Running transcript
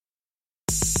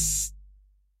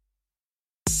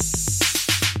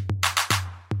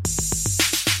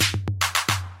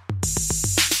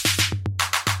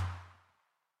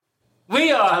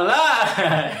are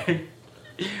live.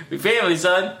 We family,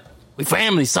 son. We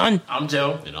family, son. I'm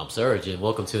Joe. And I'm Serge, and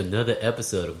welcome to another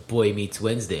episode of Boy Meets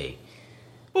Wednesday.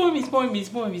 Boy meets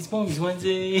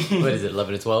Wednesday. What is it,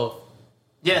 11 to 12?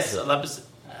 Yes, 11.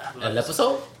 An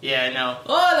episode? Yeah, I know.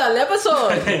 Oh,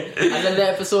 l'episode!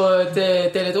 L'episode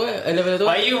 11 to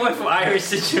Why 12? you went from Irish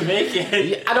to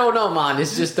Jamaican? I don't know, man.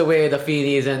 It's just the way the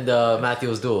Feeneys and the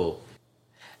Matthews do.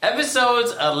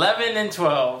 Episodes 11 and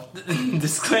 12.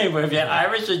 Disclaimer, if you're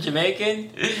Irish or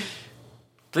Jamaican,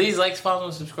 please like, follow,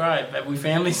 and subscribe at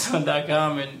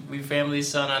WeFamilySon.com and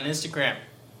WeFamilySon on Instagram.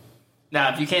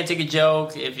 Now, if you can't take a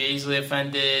joke, if you're easily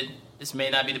offended, this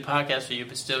may not be the podcast for you,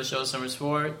 but still show some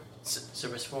respect. Did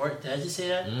I just say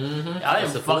that? Mm-hmm. I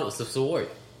didn't It's a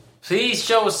support. Please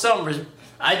show some.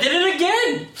 I did it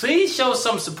again. Please show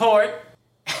some support.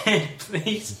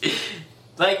 Please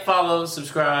like, follow,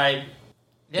 subscribe.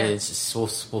 Yeah. And it's just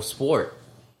sport.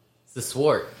 It's the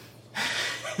sport.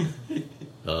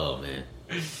 Oh, man.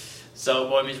 So,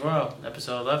 Boy Meets World,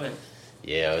 episode 11.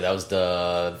 Yeah, that was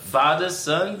the...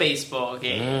 Father-son baseball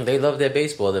game. they love their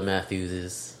baseball, the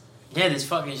Matthewses. Yeah, this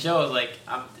fucking show is like...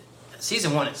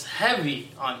 season 1 is heavy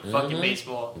on fucking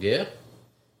baseball. Yeah.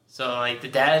 So, like, the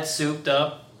dad's souped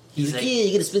up. He's like, yeah,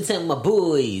 you gotta spend time with my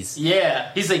boys.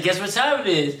 yeah. He's like, guess what time it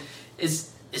is?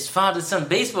 It's father-son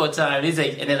baseball time. He's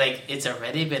like, and they're like, it's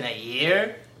already been a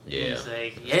year? Yeah. He's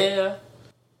like, yeah.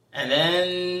 And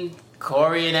then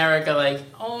Corey and Eric are like,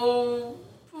 oh,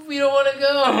 we don't want to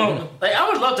go. Like, I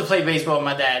would love to play baseball with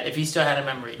my dad if he still had a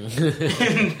memory.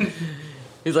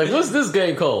 He's like, what's this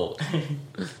game called?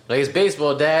 Like, it's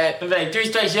baseball, Dad. I'm like, 3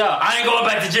 strikes, y'all. I ain't going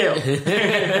back to jail.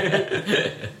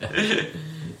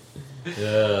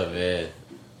 Oh, man.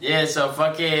 Yeah, so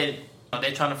fucking,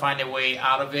 they're trying to find their way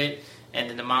out of it. And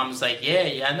then the mom's like,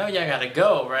 yeah, I know y'all gotta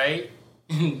go, right?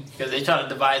 Because they trying to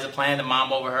devise a plan. The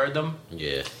mom overheard them.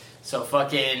 Yeah. So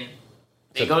fucking,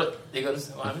 they go to,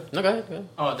 what happened? No, go ahead.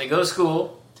 Oh, they go to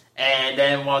school. And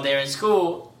then while they're in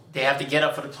school, they have to get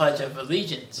up for the Pledge of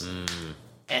Allegiance.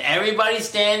 And everybody's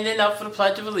standing up for the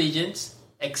Pledge of Allegiance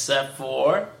except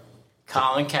for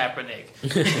Colin Kaepernick.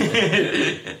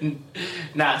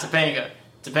 Nah, Topanga.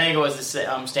 Topanga was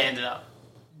standing up.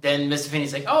 Then Mr.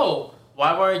 Finney's like, oh,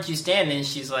 why weren't you standing?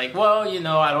 She's like, well,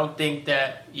 I don't think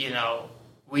that,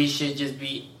 we should just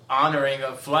be honoring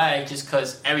a flag just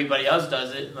because everybody else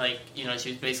does it. Like, she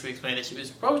was basically explaining that she was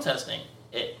protesting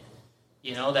it.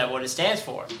 That what it stands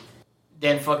for.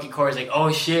 Then fucking Corey's like,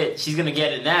 oh shit, she's gonna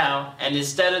get it now. And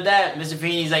instead of that, Mr.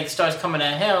 Feeney's like starts coming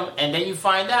at him, and then you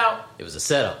find out It was a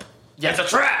setup. yeah, it's a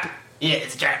trap. Yeah,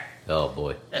 it's a trap. Oh,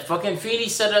 boy. That fucking Feeney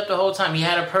set it up the whole time. He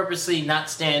had to purposely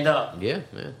not stand up Yeah,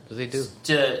 man. What they do?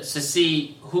 to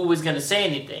see who was gonna say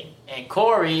anything. And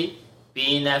Corey,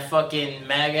 being that fucking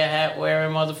MAGA hat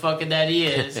wearing motherfucker that he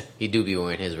is, He do be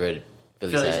wearing his red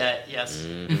Phillies Phillies hat. hat, yes.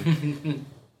 Mm-hmm.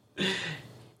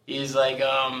 He's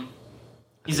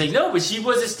like, no, but she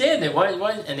wasn't standing. Why?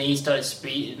 And then he started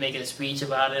making a speech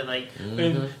about it, like,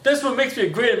 that's what makes me a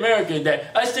great American,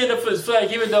 that I stand up for this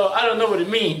flag even though I don't know what it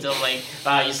means. I'm like,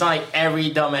 wow, you sound like every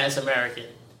dumbass American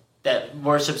that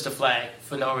worships the flag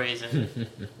for no reason. It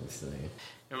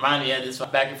reminded me of this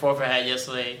back and forth I had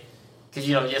yesterday. Because,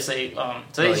 yesterday,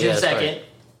 today's June 2nd. Right.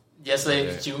 Yesterday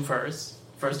was June 1st.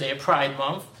 First day of Pride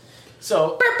Month.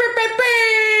 So,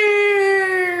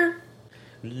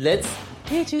 Let's...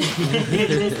 Bitches.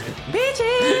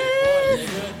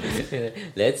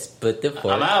 Let's put the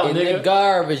fork in the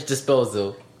garbage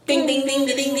disposal. Ding ding ding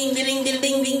ding ding ding ding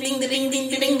ding ding ding ding ding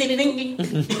ding ding ding ding.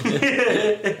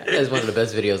 That's one of the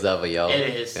best videos ever, y'all. It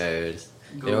is. Yeah, it is.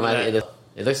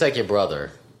 It looks like your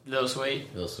brother. Little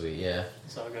Sweet. Little Sweet, yeah.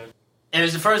 It's all good. It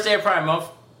was the first day of Pride Month.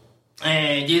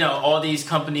 And, all these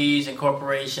companies and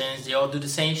corporations, they all do the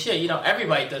same shit.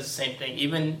 Everybody does the same thing.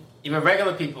 Even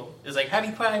regular people. It's like,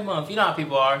 Happy Pride Month. You know how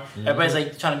people are. Mm-hmm. Everybody's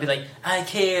like trying to be like, I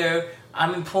care.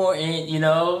 I'm important,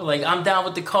 like I'm down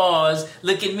with the cause.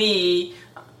 Look at me.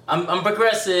 I'm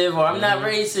progressive, or I'm not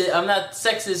racist. I'm not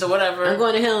sexist, or whatever. I'm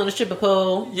going to hell on a stripper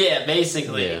pole. Yeah,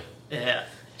 basically. Yeah.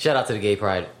 Shout out to the gay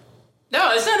pride.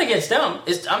 No, it's not against them.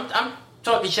 I'm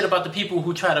talking shit about the people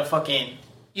who try to fucking,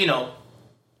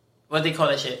 what they call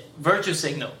that shit? Virtue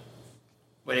signal.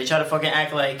 Where they try to fucking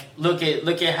act like, look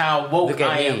at how woke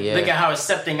I am. Yeah. Look at how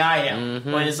accepting I am.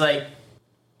 Mm-hmm. When it's like,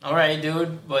 all right,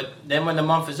 dude. But then when the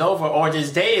month is over, or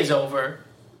this day is over,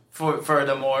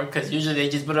 furthermore, because usually they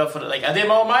just put up for I did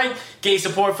all my gay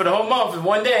support for the whole month in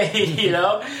one day,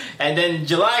 And then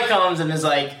July comes and it's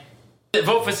like,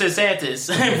 vote for DeSantis,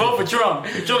 vote for Trump.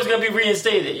 Trump's gonna be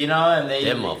reinstated, And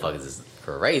them motherfuckers is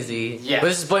crazy. Yeah. But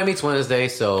this is Boy Meets Wednesday,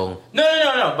 so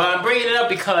no. But I'm bringing it up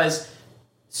because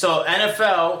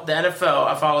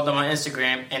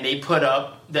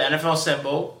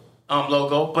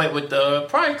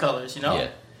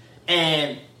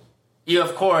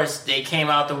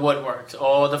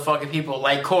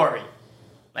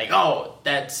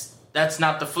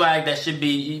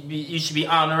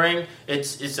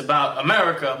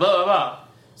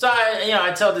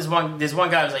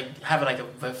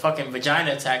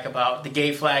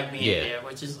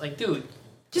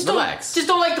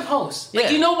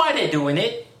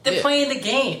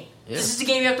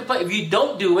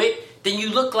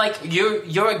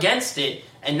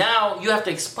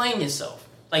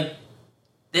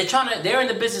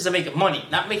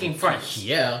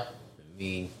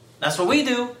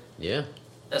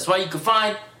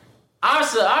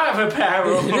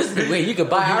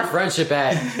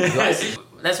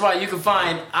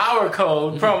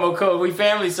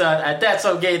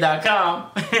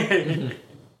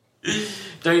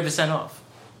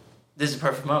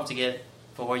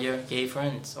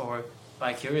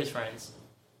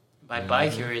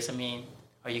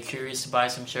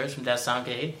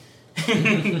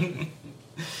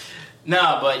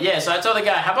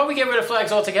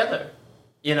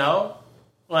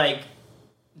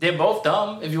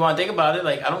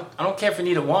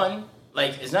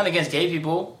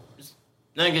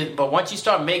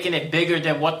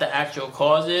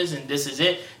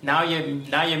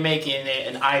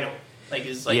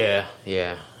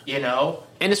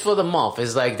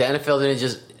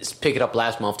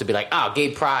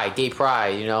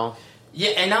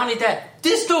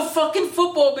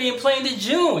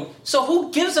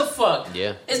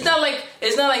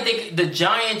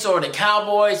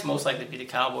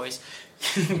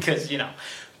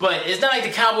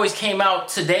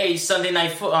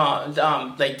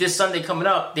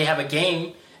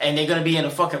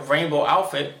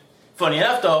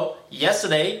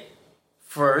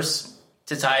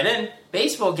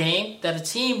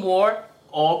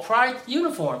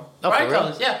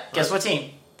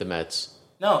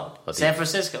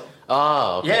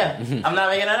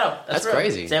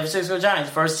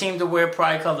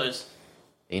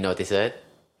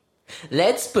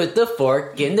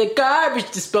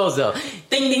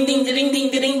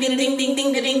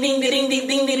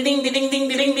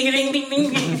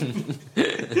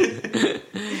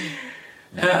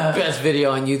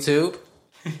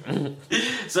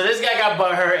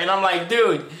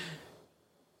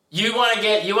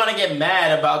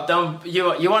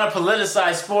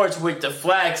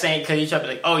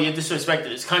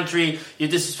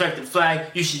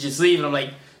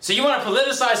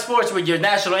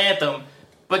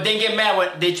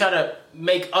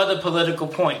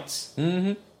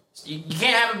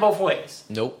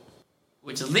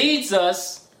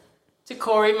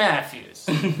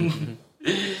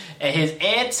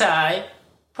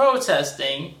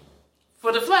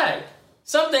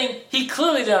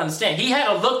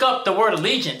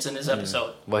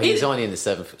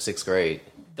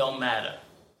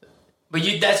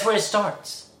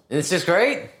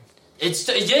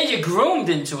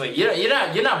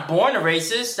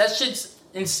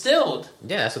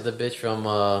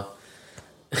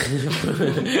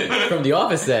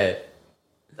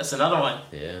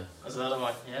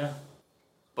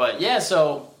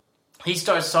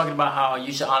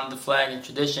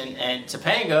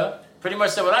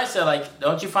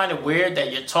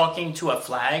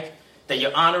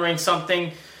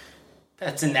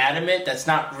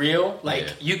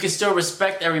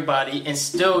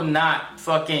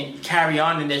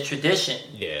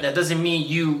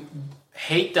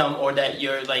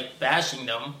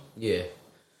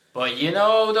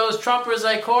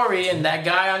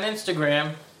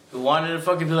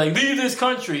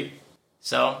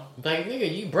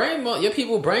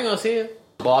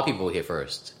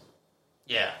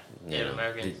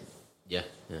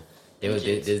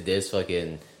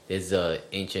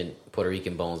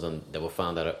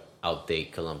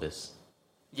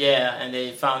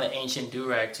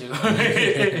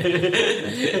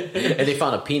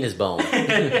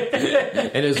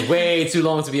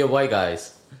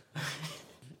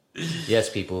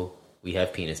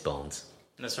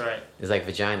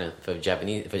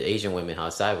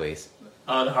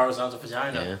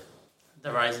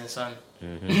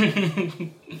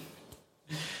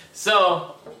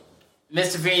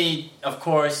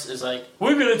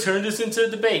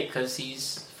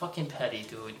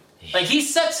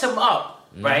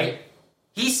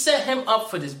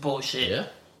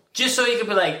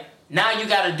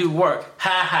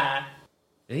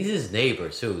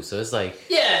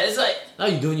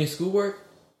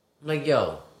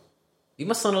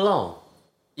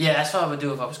Yeah, that's what I would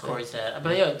do if I was Corey's dad. I'd be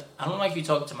like, yo, I don't like you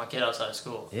talking to my kid outside of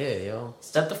school. Yeah, yo.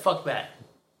 Step the fuck back.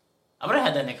 I would have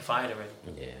had that nigga fired already.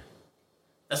 Yeah.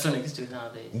 That's what niggas do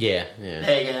nowadays. Yeah.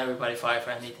 They get everybody fired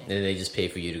for anything. And then they just pay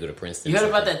for you to go to Princeton. You heard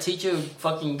about that teacher who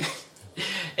fucking...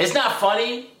 It's not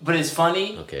funny, but it's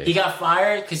funny. Okay. He got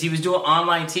fired because he was doing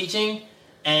online teaching,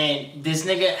 and this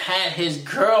nigga had his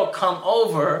girl come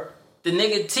over, the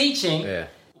nigga teaching,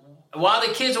 while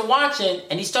the kids were watching,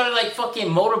 and he started like fucking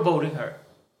motorboating her.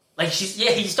 Like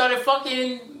he started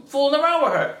fucking fooling around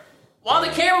with her while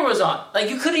the camera was on. Like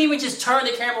you couldn't even just turn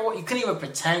the camera on. You couldn't even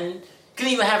pretend. You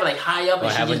couldn't even have it like high up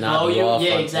and she just blow you.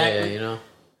 Yeah, exactly. Yeah, you know?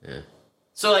 Yeah.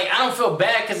 So like I don't feel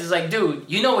bad because it's like, dude,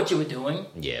 you know what you were doing.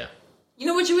 Yeah. You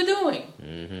know what you were doing.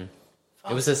 Mm-hmm.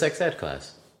 It was a sex ed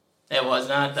class. It was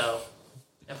not, though.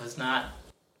 It was not.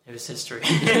 It was history.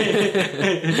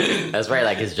 That's right,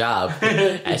 like his job.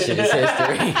 That shit is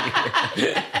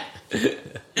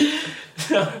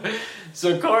history.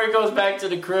 So Corey goes back to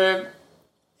the crib,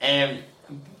 and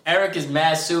Eric is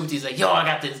mad souped. He's like, yo, I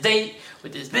got this date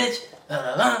with this bitch. Blah,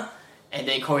 blah, blah. And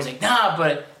then Corey's like, nah,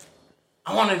 but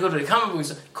I want to go to the comic book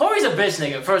store. Corey's a bitch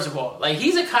nigga, first of all. Like,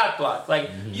 he's a cock block. Like,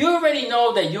 you already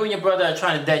know that you and your brother are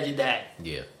trying to dead your dad.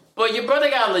 Yeah. But your brother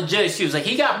got a legit excuse. Like,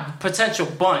 he got potential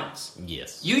buns.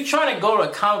 Yes. You trying to go to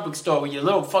a comic book store with your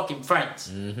little fucking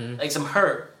friends. Like some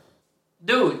herd.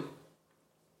 Dude,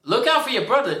 look out for your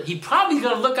brother. He probably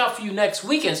going to look out for you next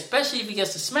weekend, especially if he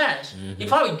gets to smash. He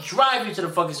probably drive you to the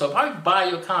fucking store. Probably buy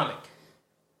you a comic.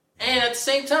 And at the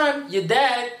same time, your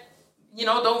dad... You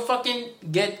know, don't fucking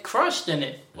get crushed in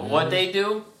it. But what they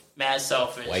do, mad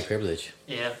selfish. White privilege.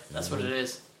 Yeah, that's what it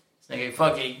is. This nigga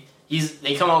fucking,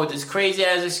 they come up with this crazy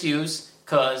ass excuse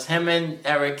because him and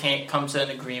Eric can't come to an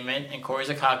agreement, and Corey's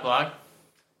a cockblock.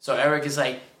 So Eric is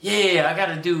like, yeah, I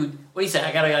gotta do, what he said,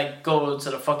 I gotta like go to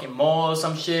the fucking mall or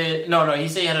some shit. No, he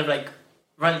said he had to like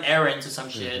run errands or some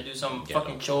shit, do some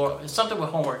fucking chore, something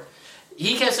with homework.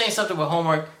 He kept saying something with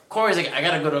homework. Corey's like, I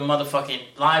gotta go to the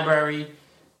motherfucking library.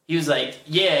 He was like,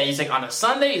 yeah. He's like, on a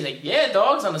Sunday? He's like, yeah,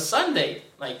 dogs, on a Sunday.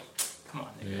 Like, come on,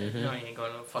 nigga. You know you ain't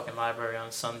going to a fucking library on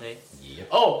a Sunday. Yep.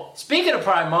 Oh, speaking of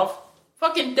Pride Month,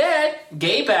 fucking dad,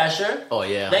 gay basher. Oh,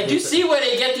 yeah. Like, do you see where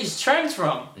they get these trends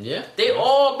from? Yeah. They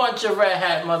all a bunch of red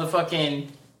hat motherfucking...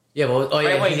 Yeah,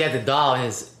 but, he had the doll in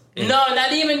his... No,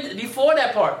 not even before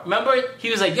that part. Remember,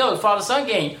 he was like, yo, father-son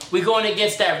game, we're going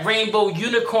against that rainbow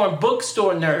unicorn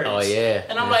bookstore nerds. Oh, yeah.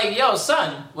 And I'm like, yo,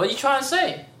 son, what are you trying to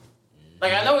say?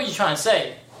 Like, I know what you're trying to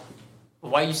say, but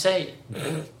why you say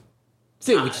it?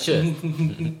 Say what you should.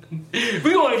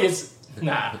 We going against...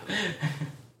 Nah.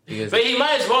 But he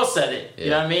might as well said it. You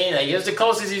know what I mean? Like, it was the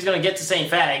closest he's going to get to saying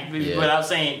fag without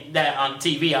saying that on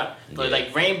TV. But,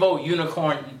 like, Rainbow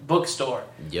Unicorn Bookstore.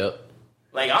 Yep.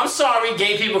 Like, I'm sorry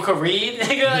gay people could read.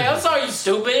 Like, I'm sorry you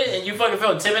stupid and you fucking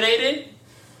feel intimidated.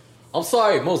 I'm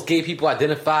sorry, most gay people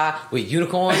identify with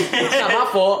unicorns. It's not my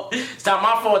fault. It's not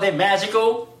my fault. They're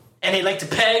magical. And they like to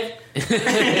peg.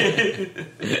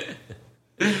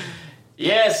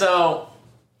 Yeah, so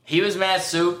he was mad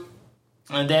soup.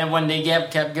 And then when they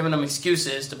kept giving them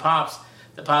excuses, the pops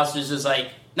was just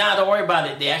like, nah, don't worry about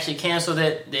it. They actually canceled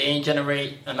it. They ain't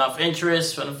generate enough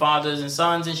interest from the fathers and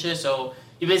sons and shit. So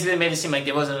he basically made it seem like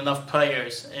there wasn't enough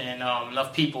players and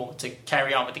enough people to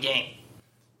carry on with the game.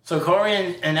 So Corey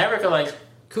and Eric are like,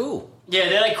 cool. Yeah,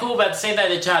 they're like cool, but at the same time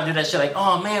they try to do that shit like,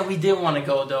 oh man, we did want to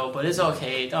go though, but it's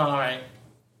okay. All right.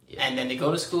 Yeah. And then they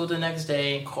go to school the next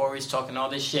day, and Corey's talking all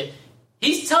this shit.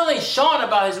 He's telling Sean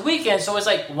about his weekend, so it's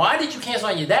like, why did you cancel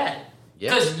on your dad?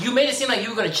 Because you made it seem like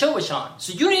you were going to chill with Sean.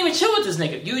 So you didn't even chill with this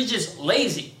nigga. You was just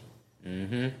lazy.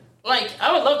 Like,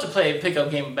 I would love to play a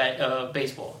pickup game of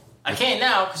baseball. I can't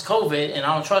now because COVID, and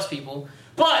I don't trust people.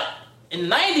 But in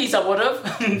the 90s, I would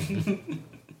have.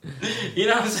 You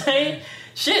know what I'm saying?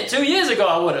 Shit, 2 years ago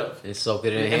I would have. It's so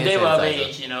good in if they were of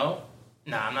age, you know.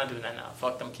 Nah, I'm not doing that now.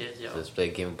 Fuck them kids, yo. Let's play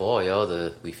Game of Ball, yo.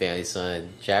 The We Family Son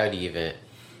charity event.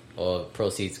 All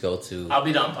proceeds go to... I'll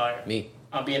be the umpire. Me.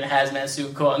 I'll be in a hazmat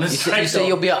suit calling the strike. You say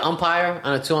you'll be an umpire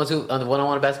on a 2-on-2 on the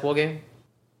 1-on-1 basketball game?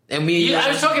 And me. I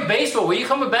was talking baseball. Where you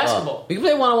come with basketball? We can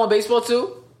play 1-on-1 baseball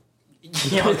too.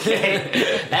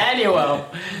 Okay. Anyway,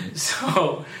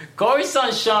 so Corey's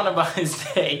son Sean about his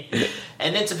day,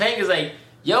 and then Topanga's like,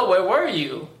 "Yo, where were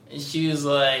you?" And she was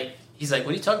like, "He's like,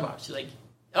 what are you talking about?" She's like,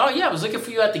 "Oh yeah, I was looking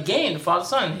for you at the game, the father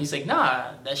son." He's like,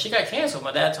 "Nah, that shit got canceled.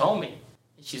 My dad told me."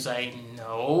 And she's like,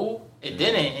 "No, it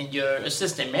didn't." And your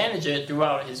assistant manager threw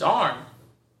out his arm.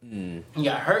 He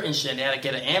got hurt and shit. They had to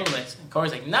get an ambulance. And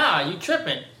Corey's like, "Nah, you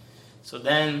tripping." So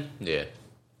then,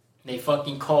 they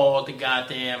fucking called the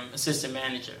goddamn assistant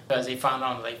manager because they found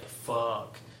out, like,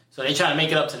 fuck. So they try to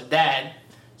make it up to the dad.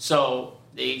 So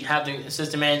they have the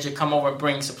assistant manager come over and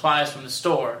bring supplies from the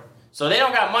store. So they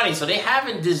don't got money. So they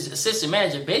having this assistant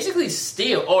manager basically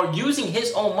steal or using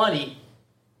his own money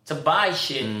to buy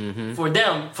shit for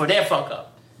them, for their fuck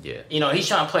up. Yeah. You know, he's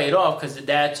trying to play it off because the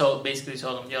dad basically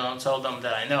told him, don't tell them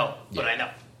that I know, but I know.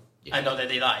 Yeah. I know that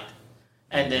they lied.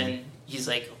 And then he's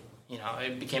like,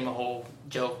 it became a whole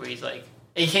joke where he's like,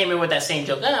 he came in with that same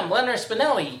joke, I'm Leonard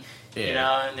Spinelli.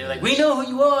 Yeah. And they're like, we know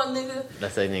who you are, nigga.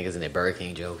 That's like niggas in their Burger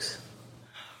King jokes.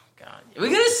 God.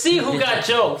 We're going to see who got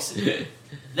jokes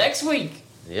next week.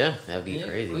 Yeah, that'd be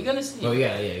crazy. We're going to see. Oh,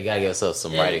 yeah, we got to give ourselves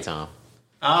some writing time.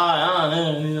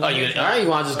 All right, you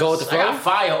want to just go with the flow? I got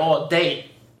fire all day.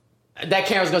 That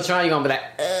camera's going to turn on, you're going to be like,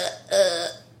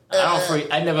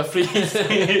 I never freeze.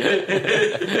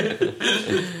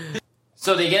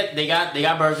 So they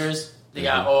got burgers. They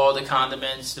got all the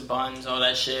condiments, the buns, all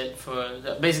that shit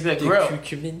for basically a grill.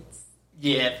 Accoutrements?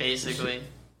 Yeah, basically.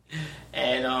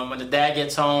 And when the dad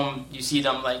gets home, you see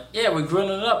them like, we're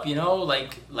grilling it up,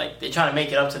 like they're trying to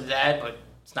make it up to the dad, but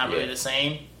it's not really the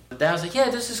same. The dad was like,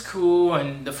 this is cool,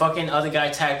 and the fucking other guy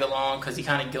tagged along because he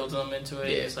kind of guilted him into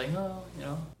it. Yeah. He's like,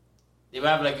 they were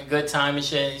having like a good time and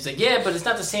shit. And he's like, but it's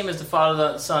not the same as the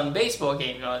father-son baseball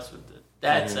game. That's what the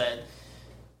dad said.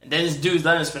 And then this dude,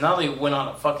 Leonard Spinelli, went on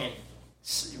a fucking...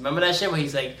 Remember that shit where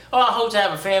he's like, I hope to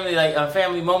have a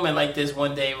family moment like this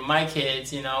one day with my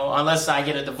kids, unless I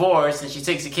get a divorce and she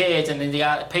takes the kids and then they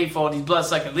got to pay for all these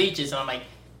blood-sucking leeches. And I'm like,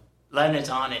 Leonard's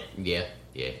on it. Yeah.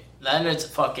 Leonard's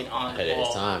fucking on the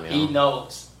ball. Time, He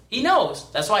knows.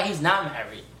 That's why he's not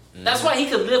married. That's why he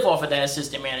could live off of that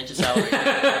assistant manager's salary.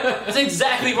 That's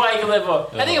exactly why he could live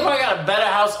off. I think he probably got a better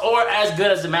house or as good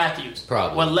as the Matthews.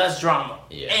 Probably. With less drama.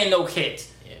 Yeah. And no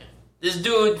kids. Yeah. This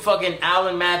dude, fucking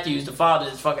Alan Matthews, the father,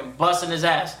 is fucking busting his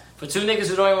ass for two niggas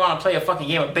who don't even want to play a fucking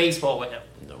game of baseball with him.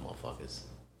 No motherfuckers.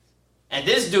 And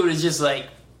this dude is just like,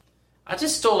 I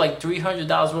just stole like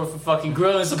 $300 worth of fucking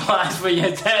grilling supplies for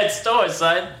your dad's store,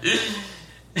 son.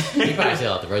 He probably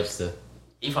sell out the register.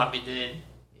 He probably did.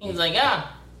 He's like, And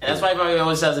that's why he probably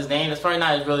always says his name. That's probably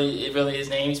not really his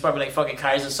name. He's probably like fucking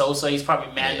Kaiser Sosa. He's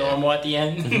probably mad normal at the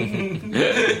end.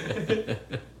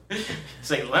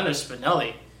 It's like, Leonard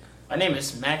Spinelli. My name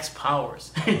is Max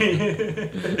Powers.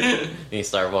 He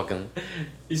started walking.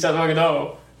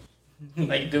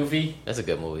 Like Goofy. That's a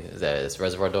good movie. It's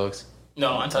Reservoir Dogs?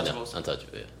 No, Untouchables. No,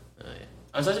 Untouchables,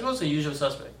 Untouchables or Usual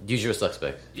Suspect? Usual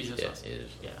Suspect.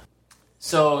 Yeah.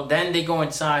 So then they go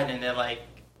inside and they're like,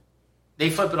 they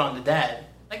flip it on the dad.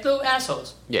 Like little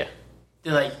assholes. Yeah.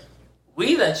 They're like,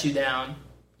 we let you down.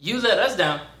 You let us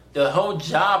down. The whole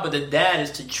job of the dad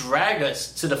is to drag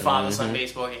us to the father-son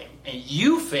baseball game. And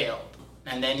you failed.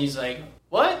 And then he's like,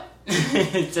 what?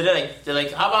 So they're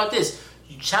like, how about this?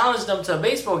 You challenge them to a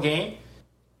baseball game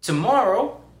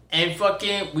tomorrow and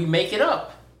fucking we make it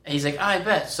up. And he's like, I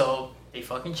bet. So they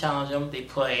fucking challenge them. They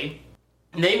play.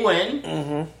 And they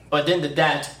win. But then the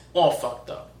dad's all fucked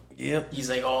up. Yep. He's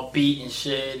like all beat and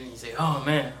shit, and he's like, oh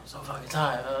man, I'm so fucking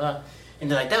tired. And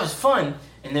they're like, that was fun.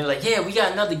 And they're like, we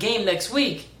got another game next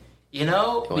week. They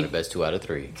want the best 2 out of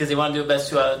 3. Because they want to do the best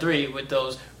 2 out of 3 with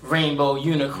those rainbow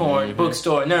unicorn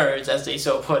bookstore nerds, as they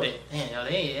so put it. Man,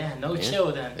 they had no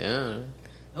chill then. Yeah.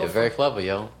 They're very clever,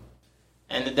 yo.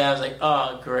 And the dad was like,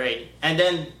 oh, great. And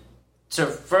then to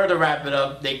further wrap it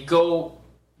up, they go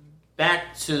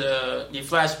back they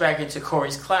flash back into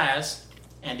Corey's class.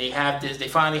 And they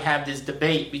finally have this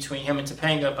debate between him and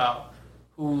Topanga about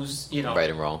who's, right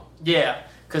and wrong. Yeah,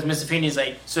 because Mr. Feeney's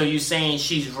like, so you saying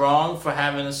she's wrong for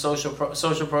having a social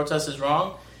protest is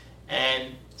wrong?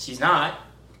 And she's not.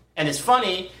 And it's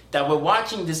funny that we're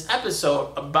watching this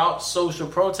episode about social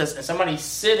protest and somebody's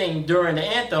sitting during the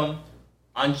anthem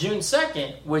on June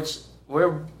 2nd, which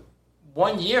we're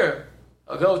 1 year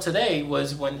ago today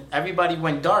was when everybody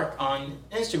went dark on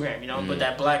Instagram, with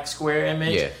that black square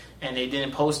image. Yeah. And they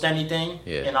didn't post anything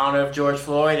in honor of George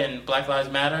Floyd and Black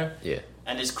Lives Matter. Yeah.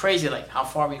 And it's crazy, like, how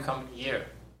far we come in a year.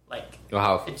 Like, or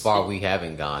how far we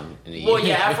haven't gone in a year. Well,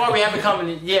 how far we haven't come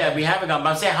in. Yeah, we haven't gone.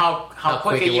 But I'm saying how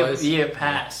quick a year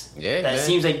passed. Yeah, that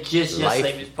seems like just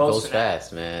yesterday we was posting. Goes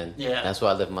fast, man. Yeah. That's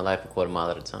why I live my life a quarter mile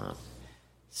at a time.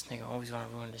 This nigga always want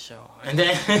to ruin the show. And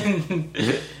then...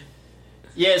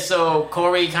 Yeah, so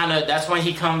Corey that's when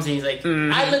he comes and he's like,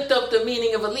 I looked up the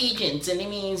meaning of allegiance, and it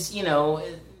means,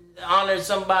 honor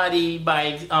somebody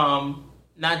by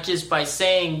not just by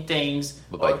saying things,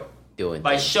 but by doing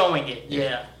by things. Showing it,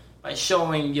 by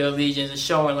showing your allegiance and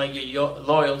showing like your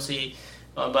loyalty.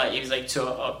 But he's like to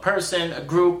a person, a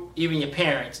group, even your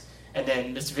parents. And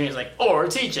then Mr. Feeney's like, or a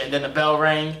teacher. And then the bell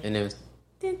rang, and it was,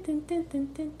 and then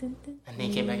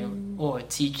he came back and or a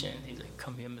teacher. And he's like,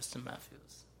 come here, Mr.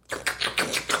 Matthews.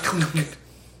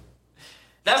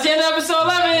 That's the end of episode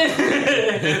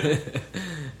 11.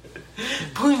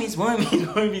 Movies.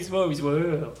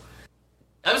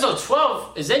 Episode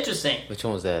 12 is interesting. Which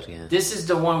one was that again? This is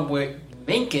the one where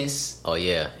Minkus Oh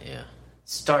yeah.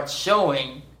 starts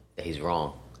showing. He's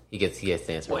wrong. He gets the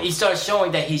answer. Well, he starts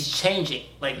showing that he's changing.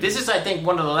 Like this is, I think,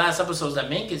 one of the last episodes that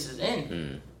Minkus is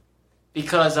in.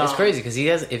 Because it's crazy because he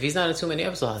has. If he's not in too many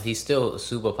episodes, he's still a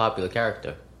super popular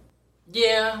character.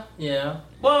 Yeah.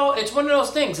 Well, it's one of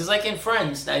those things. It's like in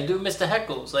Friends. I do Mr.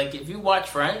 Heckles. Like if you watch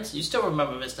Friends, you still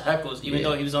remember Mr. Heckles, even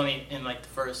though he was only in like the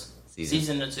first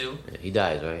season or two. Yeah, he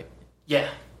dies, right? Yeah.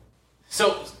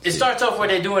 So it starts off where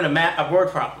they're doing a word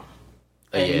problem,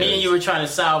 and me and you were trying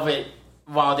to solve it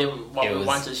while we were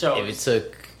watching the show. If it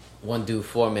took one dude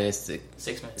 4 minutes to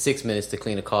 6 minutes to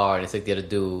clean a car, and it took the other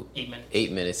dude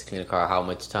 8 minutes to clean a car, how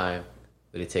much time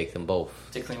would it take them both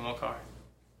to clean one car?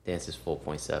 The answer's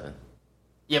 4.7.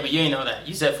 Yeah, but you didn't know that.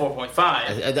 You said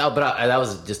 4.5. That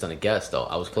was just on a guess, though.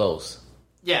 I was close.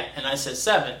 Yeah, and I said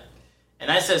 7.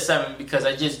 And I said 7 because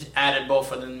I just added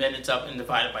both of the minutes up and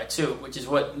divided by 2, which is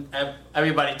what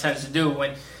everybody tends to do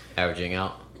when averaging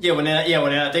out. Yeah, when they're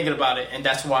not thinking about it, and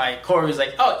that's why Corey was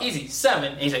like, "Oh, easy,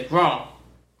 7." And he's like, "Wrong."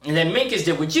 And then Minkus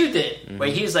did what you did, where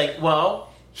he's like, "Well,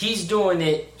 he's doing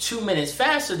it 2 minutes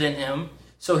faster than him,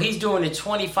 so he's doing it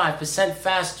 25%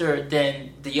 faster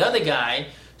than the other guy.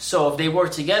 So if they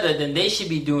work together, then they should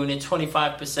be doing it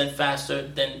 25% faster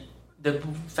than the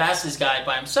fastest guy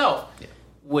by himself." Yeah.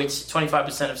 Which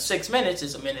 25% of 6 minutes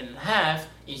is a minute and a half.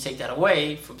 And you take that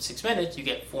away from 6 minutes, you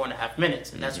get 4.5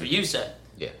 minutes, and that's what you said.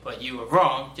 Yeah. But you were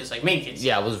wrong, just like Minkus.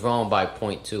 Yeah, I was wrong by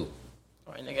 0.2.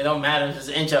 Alright, nigga, it don't matter if it's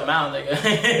an inch or a mile, nigga.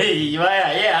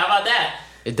 yeah, how about that?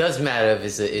 It does matter if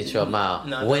it's an inch or a mile.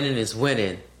 No, winning is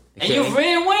winning. Okay? And you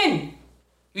didn't win.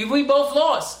 We both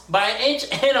lost by an inch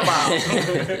and a mile.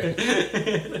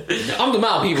 I'm the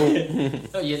mile, people.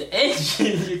 No, you're the inch.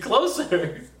 You're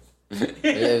closer.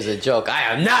 It was a joke.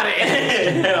 I am not an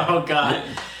inch. Oh, God.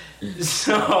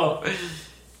 So,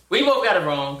 we both got it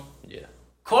wrong.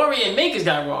 Corey and Minkus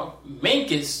got it wrong.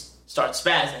 Minkus starts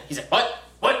spazzing. He's like,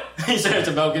 what? He says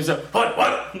to Mel Gibson,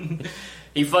 what?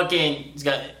 He fucking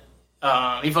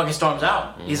storms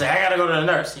out. He's like, I gotta go to the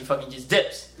nurse. He fucking just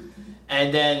dips.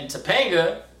 And then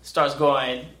Topanga starts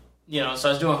doing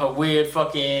her weird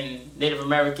fucking Native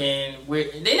American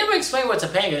weird. They never explain what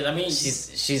Topanga is. I mean,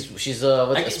 she's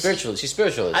a spiritualist. She's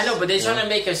spiritualist. I know, but they're trying to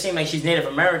make her seem like she's Native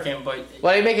American. But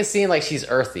they make it seem like she's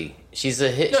earthy. She's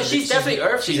definitely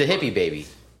earthy. She's a hippie baby.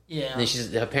 Yeah. And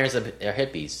her parents are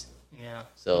hippies. Yeah.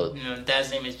 So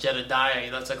dad's name is Jedediah. He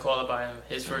lets her call her by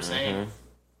his first name.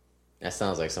 That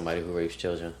sounds like somebody who rapes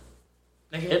children.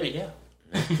 Like a hippie, yeah.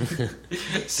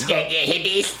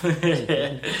 Hippies.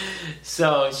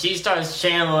 So she starts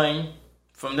channeling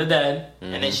from the dead,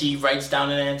 and then she writes down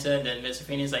an answer, and then Mr.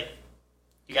 Feeney's like,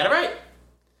 "You got it right."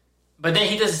 But then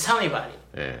he doesn't tell anybody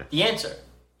the answer.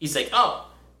 He's like, "Oh,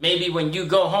 maybe when you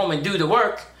go home and do the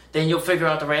work, then you'll figure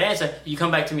out the right answer. You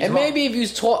come back to me tomorrow." And maybe if you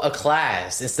taught a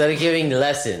class instead of giving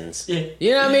lessons. Yeah.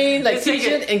 You know what I mean? Like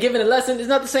teaching and giving a lesson is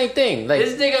not the same thing. Like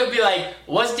this nigga would be like,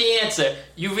 "What's the answer?"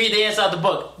 You read the answer out the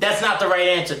book. That's not the right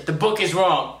answer. The book is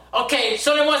wrong. Okay,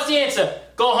 so then what's the answer?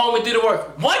 Go home and do the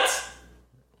work. What?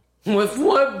 With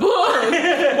what book?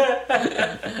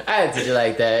 I had to teach you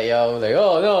like that, yo. Like,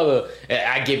 oh no,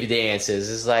 I give you the answers.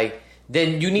 It's like,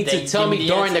 then you need to tell me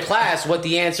during the class what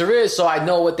the answer is, so I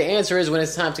know what the answer is when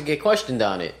it's time to get questioned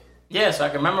on it. Yeah, so I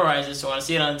can memorize it. So when I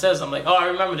see it on the test, I'm like, oh, I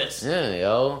remember this. Yeah,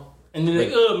 yo. And then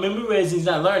like, oh, memorizing's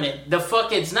not learning. The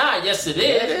fuck it's not. Yes, it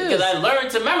is. Because I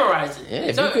learned to memorize it. Yeah,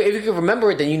 if you can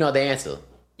remember it, then you know the answer.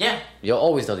 Yeah. You'll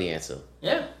always know the answer.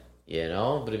 Yeah. You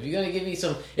know, but if you're gonna give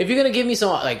me some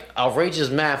like outrageous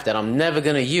math that I'm never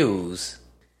gonna use.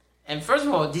 And first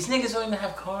of all, these niggas don't even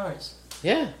have cars.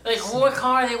 Yeah. Like, what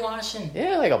car are they washing?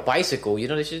 Yeah, like a bicycle. You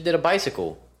know, they should have did a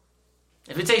bicycle.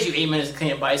 If it takes you 8 minutes to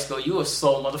clean a bicycle, you a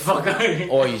slow motherfucker.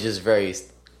 Or you just very,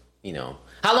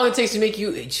 how long it takes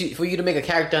for you to make a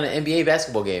character on an NBA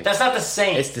basketball game? That's not the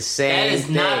same. It's the same. That is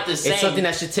not the same. It's something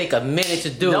that should take a minute to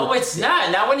do. No, it's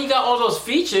not. Now when you got all those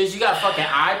features, you got fucking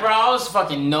eyebrows,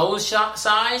 fucking nose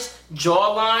size,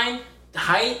 jawline,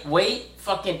 height, weight,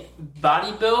 fucking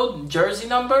body build, jersey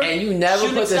number, and you never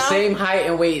put the same height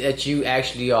and weight that you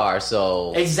actually are.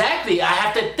 So exactly, I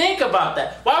have to think about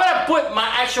that. Why would I put my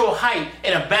actual height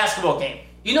in a basketball game?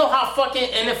 You know how fucking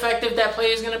ineffective that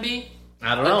play is gonna be?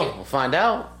 I don't know. We'll find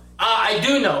out. I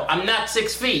do know. I'm not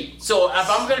 6 feet. So if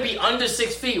I'm going to be under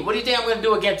 6 feet, what do you think I'm going to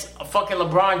do against a fucking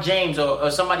LeBron James or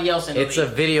somebody else in the league? It's a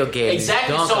video game.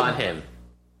 Exactly. Dunk on him.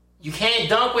 You can't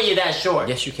dunk when you're that short.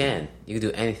 Yes, you can. You can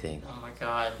do anything. Oh, my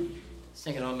God. This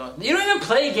nigga don't know. You don't even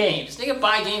play games. This nigga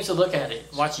buy games to look at it.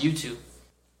 Watch YouTube.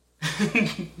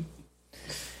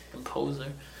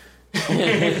 Composer.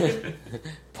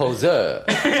 Poser.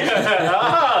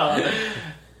 Oh.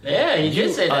 Yeah, he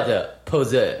did say that. The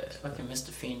poser. Fucking Mr.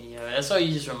 Feeney, yo. That's all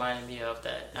you just reminded me of.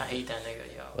 That I hate that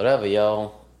nigga, yo. Whatever,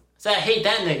 yo. So I hate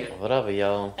that nigga. Whatever,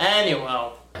 yo.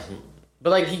 Anyway. But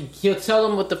like he'll tell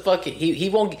them what the fuck he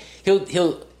won't he'll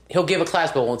give a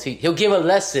class but won't teach. He'll give a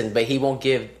lesson but he won't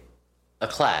give a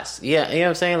class. Yeah, you know what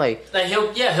I'm saying? Like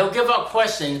he'll give out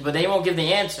questions but they won't give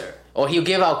the answer. Or he'll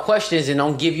give out questions and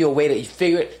don't give you a way to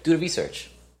figure it. Do the research.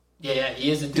 Yeah,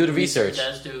 he is a do the research.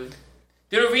 That's dude.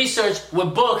 Do the research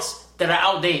with books that are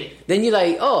outdated. Then you're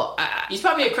like, he's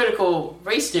probably a critical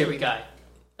race theory guy.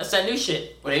 That's that new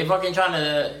shit where they fucking trying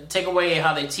to take away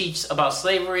how they teach about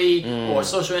slavery or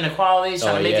social inequalities,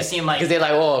 trying to make it seem like because they're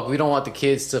like, we don't want the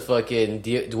kids to fucking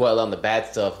dwell on the bad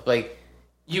stuff. Like,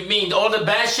 you mean all the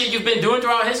bad shit you've been doing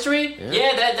throughout history?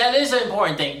 Yeah, that is an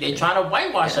important thing. They're trying to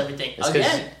whitewash everything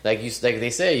again. Like they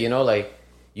say, you know, like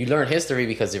you learn history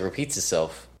because it repeats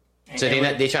itself. So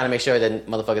they trying to make sure that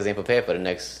motherfuckers ain't prepared for the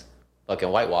next fucking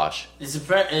whitewash. This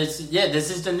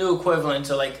is the new equivalent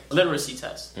to like literacy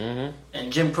tests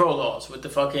and Jim Crow laws with the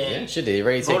fucking shit. They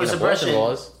already taking abortion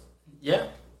laws. Yeah,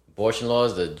 abortion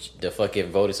laws, the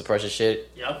fucking voter suppression shit.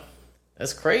 Yep,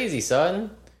 that's crazy,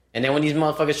 son. And then when these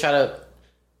motherfuckers try to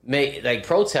make like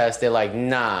protest, they're like,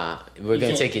 nah, we're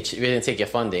gonna take your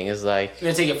funding. It's like we're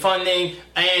gonna take your funding,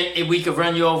 and we could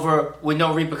run you over with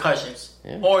no repercussions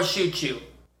or shoot you.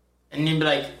 And then be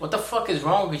like, what the fuck is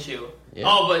wrong with you? Yeah.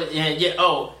 Oh, but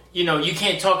you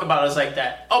can't talk about us like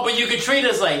that. Oh, but you can treat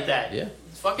us like that. Yeah.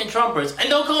 It's fucking Trumpers. And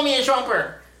don't call me a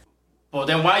Trumper. Well,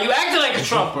 then why are you acting like a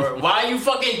Trumper? Why are you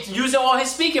fucking using all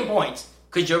his speaking points?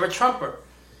 Because you're a Trumper.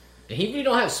 He really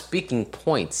don't have speaking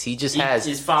points. He just has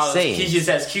sayings. He just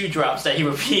has cue drops that he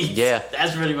repeats. Yeah.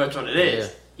 That's really much what it is.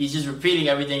 Yeah. He's just repeating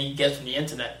everything he gets from the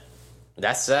internet.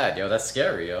 That's sad, yo. That's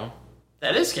scary, yo.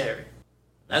 That is scary.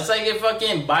 That's like if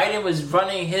fucking Biden was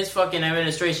running his fucking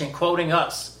administration quoting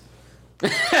us.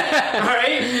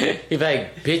 Right? He'd be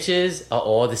like, bitches are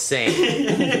all the same.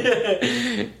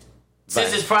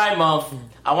 Since it's Pride Month,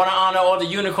 I want to honor all the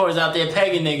unicorns out there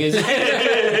pegging niggas.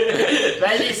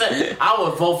 Imagine he said, I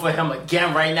would vote for him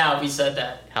again right now if he said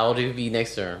that. How old will he be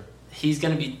next term? He's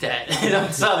going to be dead. I'm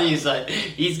telling you, son.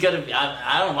 He's going to be...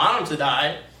 I don't want him to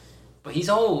die, but he's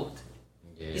old.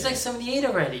 Yeah. He's like 78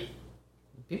 already.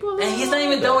 And he's not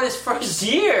even done with his first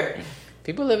year.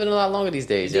 People living a lot longer these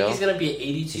days, you think he's gonna be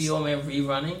an 82-year-old man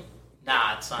rerunning?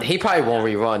 Nah, son. He probably won't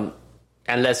rerun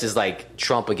unless it's like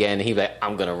Trump again and he's like,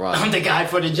 I'm gonna run. I'm the guy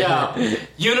for the job.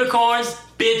 Unicorns,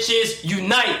 bitches,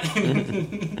 unite.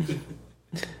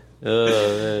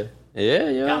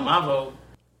 Yeah. Got my vote.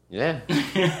 Yeah.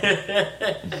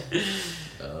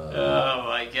 Oh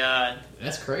my god.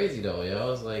 That's crazy though, yo. I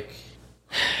was like,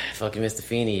 fucking Mr.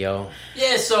 Feeney, yo.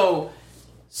 Yeah, So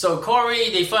Corey,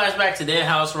 they flash back to their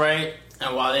house, right?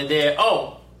 And while they're there,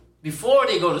 before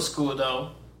they go to school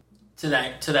though, to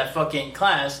that fucking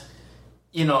class,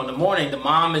 in the morning, the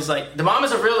mom is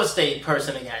a real estate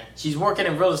person again. She's working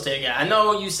in real estate again. I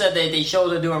know you said that they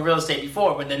showed her doing real estate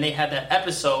before, but then they had that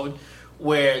episode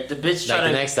where the bitch tried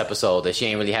the next episode that she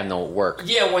ain't really have no work.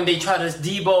 Yeah, when they try to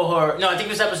debo her. No, I think it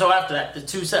was the episode after that. The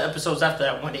 2 episodes after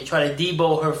that, when they try to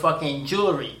debo her fucking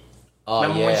jewelry. Oh,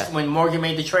 remember when Morgan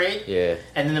made the trade? Yeah.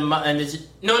 And then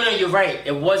no, you're right.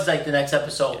 It was like the next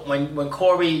episode when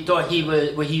Corey thought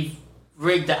he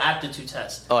rigged the aptitude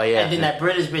test. Oh yeah. And then that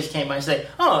British bitch came by and said,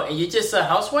 "Oh, and you're just a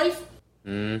housewife?"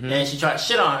 Mm-hmm. And she tried to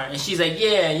shit on her, and she's like,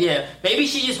 "Yeah." Maybe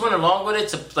she just went along with it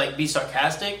to like be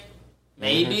sarcastic.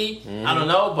 Maybe I don't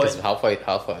know, but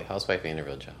housewife ain't a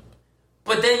real job.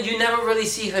 But then you never really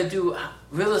see her do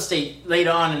real estate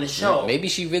later on in the show. Maybe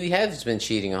she really has been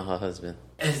cheating on her husband.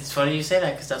 It's funny you say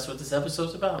that because that's what this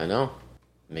episode's about. I know.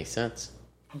 Makes sense.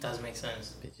 It does make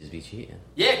sense. Bitches be cheating.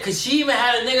 Yeah, because she even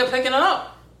had a nigga picking her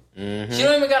up. Mm-hmm. She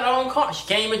don't even got her own car. She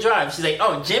can't even drive. She's like,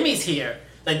 oh, Jimmy's here.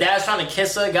 Like, dad's trying to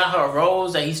kiss her, got her a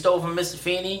rose that he stole from Mr.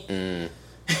 Feeney. Mm.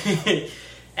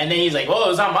 And then he's like, well, it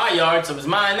was on my yard, so it's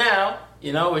mine now.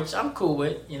 Which I'm cool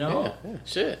with, Yeah,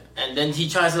 shit. And then he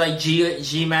tries to, like,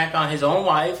 G-Mac on his own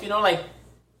wife, like...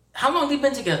 How long have they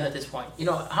been together at this point?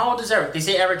 How old is Eric? They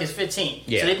say Eric is 15.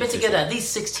 Yeah, so they've been together at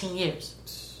least 16 years.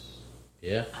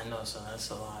 Yeah. I know, so that's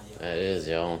a lot, yo. That is,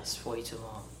 yo. That's way too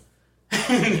long.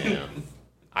 Yeah.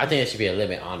 I think there should be a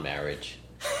limit on marriage.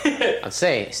 I'm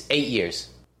saying it's 8 years.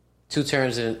 2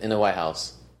 terms in the White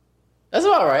House. That's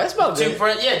about right. That's about good.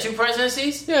 2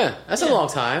 presidencies? Yeah, that's a long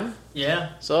time.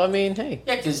 Yeah. So, I mean, hey.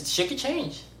 Yeah, because shit could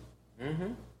change.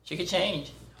 Mm-hmm. Shit could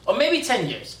change. Or maybe 10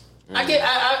 years.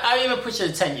 I even push it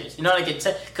to 10 years.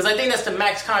 Because I think that's the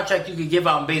max contract you could give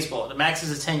out in baseball. The max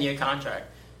is a 10-year contract.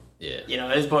 Yeah. You know,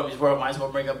 his Boy Meets World, might as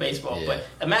well bring up baseball. Yeah. But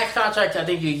a max contract, I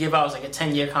think you give out is like a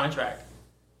 10-year contract.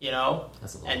 You know?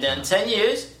 That's a long And then time. 10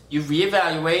 years, you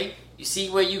reevaluate, you see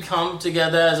where you come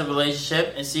together as a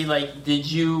relationship, and see, like, did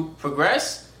you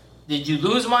progress? Did you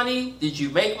lose money? Did you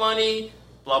make money?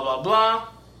 Blah, blah, blah.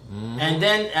 And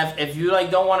then if you,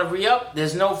 like, don't want to re-up,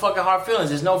 there's no fucking hard feelings.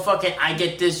 There's no fucking, I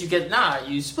get this, you get, nah,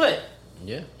 you split.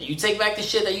 Yeah. And you take back the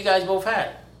shit that you guys both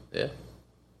had. Yeah.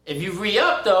 If you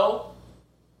re-up, though,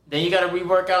 then you gotta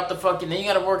rework out the fucking, then you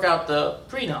gotta work out the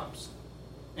prenups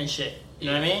and shit. You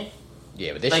know what I mean?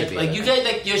 Yeah, but this should Like, be like you get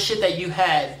like your shit that you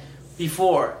had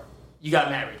before you got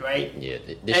married, right? Yeah.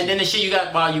 And then the shit you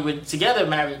got while you were together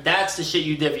married, that's the shit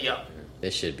you divvy up.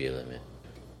 This should be a limit.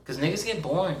 Cause niggas get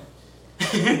boring.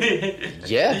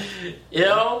 Yeah. You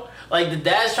know? Like the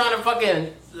dad's trying to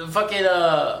fucking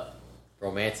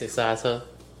Romanticize her.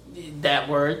 that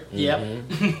word. Yep.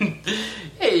 Mm-hmm.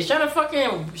 Hey, he's trying to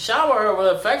fucking shower her with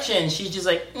affection. She's just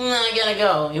like, I gotta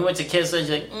go. He went to kiss her. She's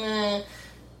like, And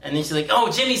then she's like,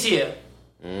 oh, Jimmy's here.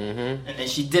 Mm-hmm. And then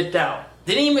she dipped out.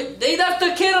 They left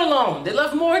the kid alone. They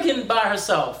left Morgan by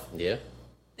herself. Yeah.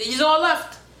 They just all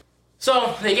left.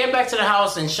 So they get back to the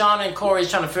house, and Sean and Corey's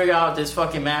trying to figure out this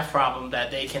fucking math problem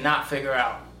that they cannot figure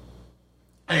out.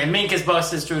 And then Minkus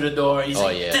busts through the door. He's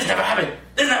like, yeah. This never happened.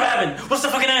 This never happened. What's the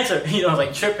fucking answer? You know,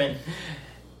 like tripping.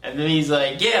 And then he's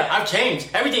like, yeah, I've changed.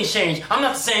 Everything's changed. I'm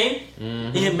not the same.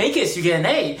 Mm-hmm. You Minkus, you get an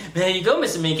A. There you go,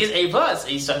 Mr. Minkus, A+. And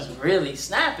he starts really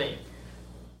snapping.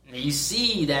 And you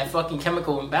see that fucking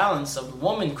chemical imbalance of the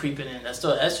woman creeping in. That's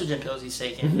still estrogen pills he's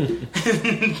taking.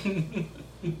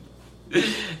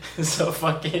 So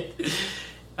fucking,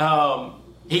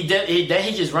 he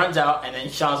just runs out, and then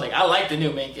Sean's like, I like the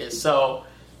new Minkus. So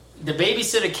the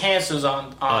babysitter cancels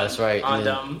on Oh, that's right. on And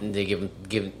them. then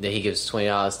they he gives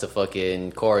 $20 to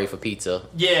fucking Corey for pizza.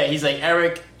 Yeah, he's like,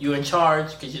 Eric, you in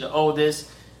charge because you're the oldest.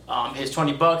 Here's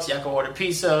 $20. Y'all can order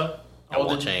pizza. I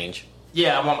want change.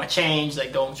 Yeah, I want my change.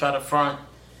 Like, don't try to front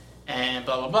and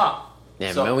blah blah blah.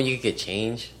 Yeah, So- remember when you could get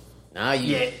change? Nah,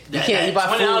 you Yeah, can't. You buy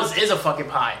 $20 food. is a fucking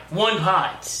pie. One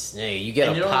pie. Yeah, you get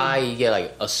And a you don't- pie, you get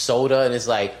like a soda, and it's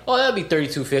like, oh, that'd be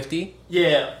 $32.50.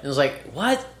 Yeah, It was like,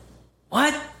 what?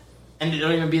 and it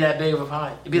don't even be that big of a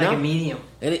pie. It'd be like No. a medium.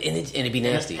 And it'd be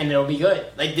nasty. And it'll be good.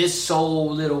 Like, there's so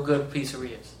little good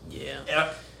pizzerias.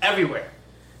 Yeah. Everywhere.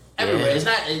 Everywhere. Yeah. It's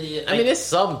not... I mean, there's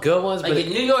some good ones, like but in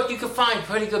New York, you can find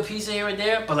pretty good pizza here and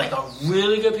there, but like a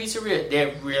really good pizzeria,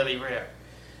 they're really rare.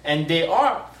 And they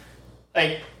are,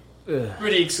 like,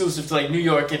 pretty exclusive to like New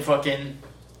York and fucking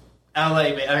LA,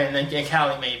 and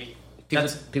Cali maybe.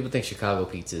 people think Chicago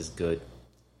pizza is good.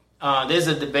 There's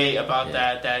a debate about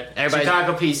Yeah. that Everybody-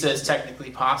 Chicago pizza is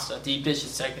technically pasta. Deep dish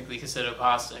is technically considered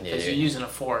pasta because Yeah. you're using a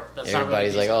fork. That's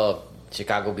Everybody's not really like, pizza. oh,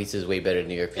 Chicago pizza is way better than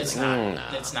New York pizza. It's not.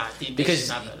 Nah. It's not. Deep dish Because is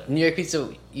not better. New York pizza,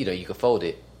 you know, you can fold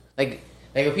it. Like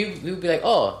if people be like,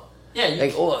 oh, Yeah,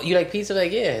 like, oh, you like pizza?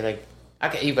 Like, yeah, like I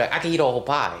can eat a whole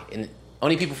pie. And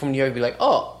only people from New York be like,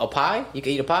 oh, a pie? You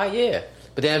can eat a pie? Yeah.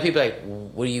 But then people are like,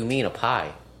 what do you mean a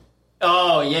pie?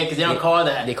 Oh yeah, because they don't call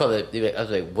that. They call it. I was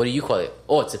like, what do you call it?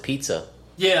 Oh, it's a pizza.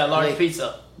 Yeah, a large Like-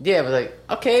 pizza. Yeah, but like,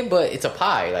 okay, but it's a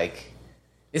pie. Like,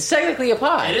 it's technically a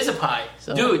pie. It is a pie,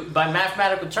 So- dude. By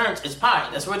mathematical terms, it's pie.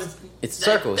 That's what It's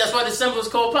circles. That's why the symbol is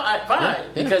called pie,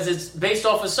 Yeah. because it's based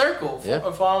off a circle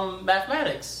from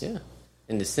mathematics. Yeah.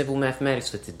 And the simple mathematics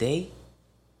for today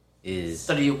is.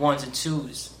 Study your ones and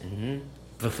twos,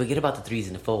 But forget about the 3s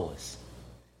and the 4s.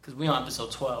 because we on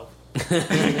episode 12. And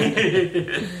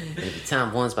if you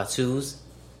time 1s by 2s,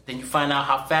 Then you find out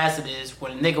how fast it is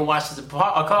when a nigga washes a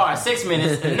car in 6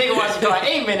 minutes, and a nigga washes a car in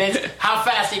 8 minutes. How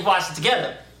fast they wash it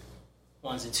together?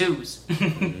 Ones and twos.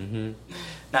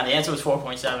 Now the answer was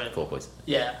 4.7. 4 points.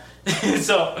 Yeah.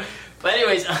 So, but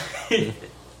anyways,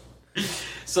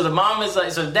 so the mom is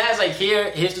like, so the dad's like,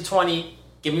 here's the 20,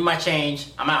 give me my change,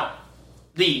 I'm out.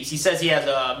 Leaves. He says he has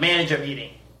a manager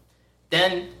meeting.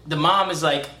 Then the mom is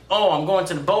like, oh, I'm going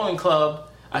to the bowling club,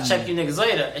 I'll check you niggas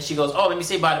later. And she goes, oh, let me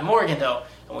say bye to Morgan though.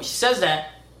 And when she says that,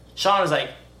 Sean is like,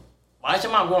 why is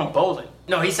your mom going bowling?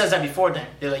 No, he says that before then.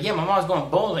 They're like, yeah, my mom's going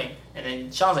bowling. And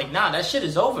then Sean's like, nah, that shit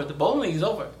is over. The bowling league is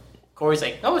over. Corey's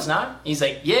like, no, it's not. He's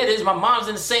like, yeah, it is. My mom's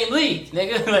in the same league,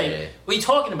 nigga. Like, Yeah. what are you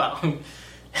talking about?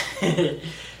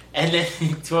 And then,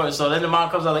 so then the mom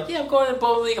comes out like, yeah, I'm going to the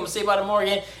bowling league. I'm going to say bye to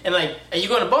Morgan. And like, are you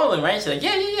going to bowling, right? She's like,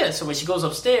 yeah. So when she goes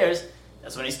upstairs,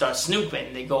 that's when they start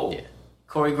snooping. They go, Yeah.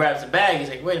 Corey grabs the bag. He's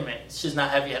like, wait a minute. This shit's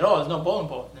not heavy at all. There's no bowling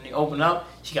ball. Then they open up.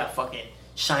 She got fucking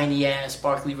shiny ass,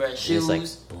 sparkly red And shoes.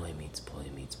 it's like, boy meets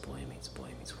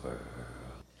world.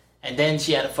 And then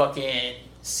she had a fucking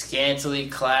scantily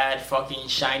clad, fucking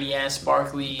shiny ass,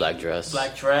 sparkly Black dress.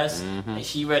 And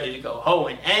she ready to go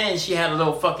hoeing. And she had a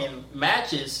little fucking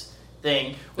matches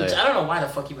thing, which I don't know why the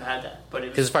fuck you had that, but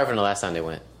Because it's probably from the last time they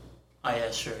went. Oh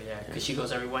yeah, sure, yeah. Because she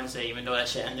goes every Wednesday, even though that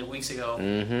shit ended weeks ago.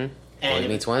 Mm-hmm. And Boy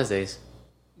Meets Wednesdays.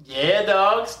 Yeah,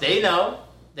 dogs. They know.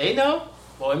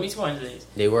 Boy Meets Wednesdays.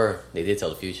 They did tell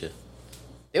the future.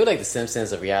 They were like the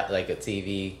Simpsons of like a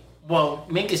TV. Well,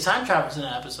 Mink is time travelers in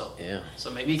that episode. Yeah.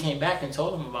 So maybe he came back and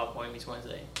told him about Boy Meets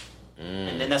Wednesday.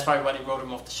 And then that's probably why they wrote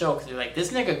him off the show, because they're like,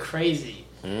 this nigga crazy.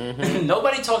 Mm-hmm.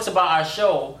 Nobody talks about our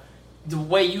show the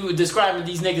way you were describing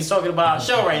these niggas talking about our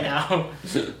show right now.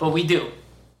 But we do.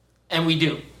 And we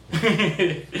do.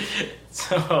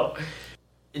 So,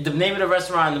 the name of the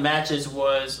restaurant in the matches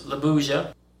was La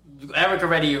Bougia. Eric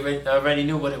already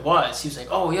knew what it was. He was like,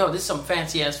 oh, yo, this is some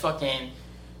fancy-ass fucking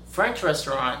French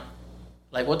restaurant.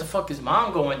 Like, what the fuck is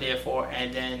mom going there for?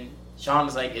 And then Sean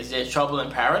was like, is there trouble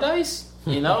in paradise?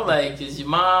 You know, like, is your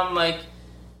mom, like...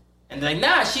 And they're like,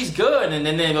 nah, she's good. And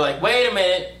then they were like, wait a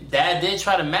minute. Dad did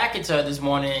try to mack it to her this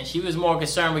morning. And she was more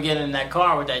concerned with getting in that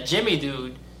car with that Jimmy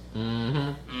dude.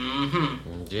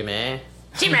 Jimmy.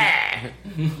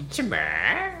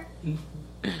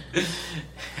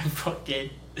 Fucking.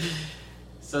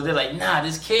 So they're like, nah,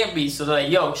 this can't be. So they're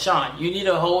like, yo, Sean, you need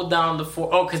to hold down the fort.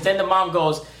 Oh, because then the mom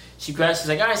goes, she's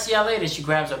like, all right, see y'all later. She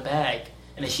grabs her bag.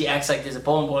 And then she acts like there's a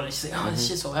bowling ball. And she's like, oh, this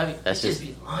shit's so heavy. That's just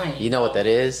be lying. You know what that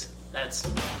is? That's...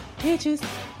 Bitches.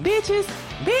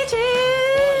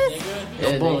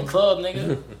 No bowling club,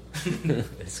 nigga.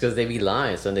 It's because they be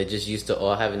lying, so they just used to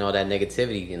all having all that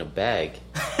negativity in a bag.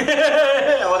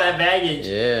 All that baggage.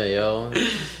 Yeah, yo.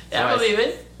 I believe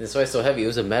it. That's why it's so heavy. It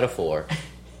was a metaphor.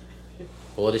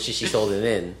 All the shit she's holding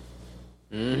in.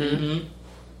 Mm-hmm.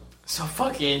 So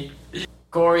fucking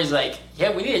Corey's like,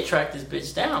 yeah, we need to track this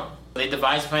bitch down. They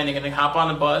devise a plan. They're gonna hop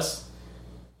on the bus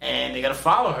and they're gonna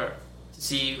follow her to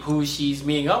see who she's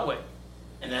meeting up with.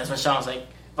 And that's when Sean's like,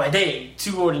 by day,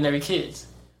 2 ordinary kids.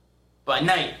 By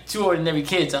night, 2 ordinary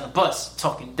kids on a bus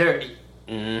talking dirty.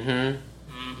 And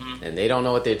they don't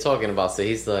know what they're talking about, so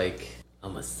he's like,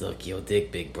 I'ma suck your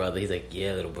dick, big brother. He's like,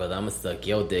 yeah, little brother, I'ma suck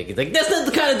your dick. He's like, that's not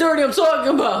the kind of dirty I'm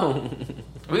talking about.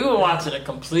 We were watching a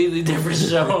completely different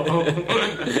show.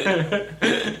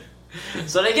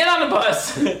 So they get on the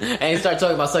bus. And they start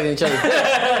talking about sucking each other's dick.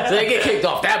 So they get kicked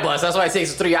off that bus. That's why it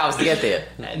takes 3 hours to get there.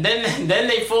 And then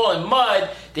they fall in mud.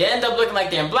 They end up looking like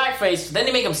they're in blackface. Then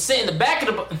they make them sit in the back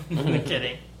of the bus.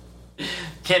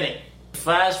 Kidding.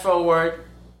 Flash forward.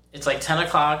 It's like 10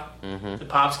 o'clock. The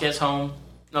Pops gets home.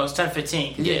 No, it's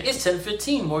 10:15. Yeah, it's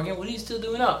 10:15, Morgan. What are you still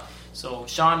doing up? So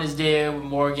Sean is there with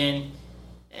Morgan.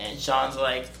 And Sean's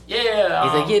like, yeah.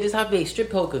 He's like, yeah, this is how big strip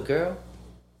poker, girl.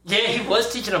 Yeah, he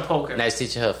was teaching her poker. Now he's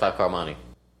teaching her 5-card money.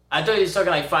 I thought he was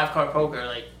talking like 5-card poker,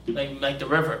 like the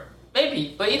river.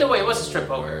 Maybe, but either way, it was a strip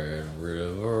poker.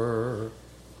 River.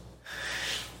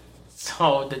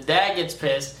 So the dad gets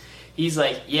pissed. He's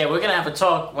like, yeah, we're going to have a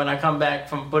talk when I come back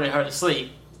from putting her to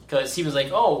sleep. Because he was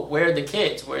like, oh, where are the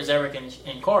kids? Where's Eric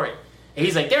and Corey? And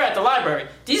he's like, they're at the library.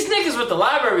 These niggas with the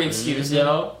library excuse,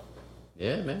 yo.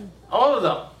 Yeah, man. All of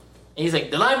them. And he's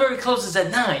like, the library closes at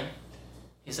 9.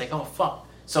 He's like, oh, fuck.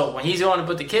 So when he's going to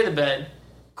put the kid to bed,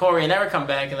 Corey and Eric come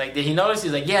back and like, did he notice?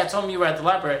 He's like, yeah, I told him you were at the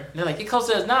library. And they're like, it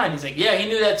closes at 9. He's like, yeah, he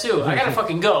knew that too. I gotta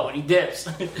fucking go. And he dips.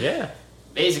 Yeah.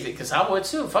 Basically, because I would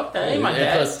too. Fuck that. Ain't my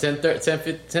dad. Plus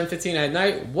 10:15 at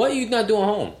night. What are you not doing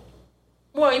home?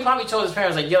 Well, he probably told his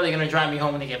parents, like, yo, they're gonna drive me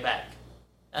home when they get back.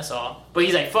 That's all. But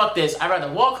he's like, fuck this. I'd rather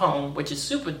walk home, which is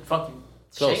super fucking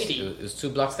Close. shady. It was 2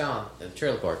 blocks down at the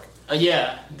trailer park.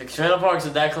 Yeah, the trailer parks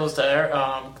are that close to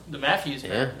the Matthews.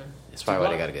 Yeah. That's probably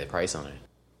why they got a good price on it.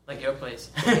 Like your place.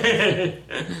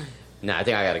 Nah, I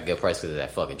think I got a good price because of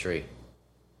that fucking tree.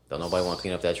 Don't nobody want to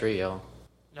clean up that tree, yo.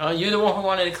 No, you're the one who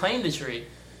wanted to claim the tree.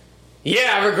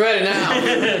 Yeah, I regret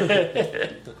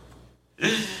it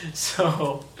now.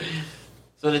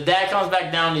 So the dad comes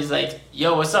back down and he's like,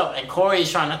 yo, what's up? And Corey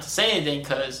is trying not to say anything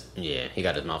because... Yeah, he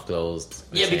got his mouth closed.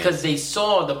 Yeah, because they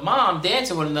saw the mom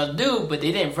dancing with another dude, but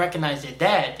they didn't recognize their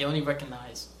dad. They only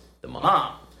recognized the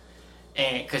mom.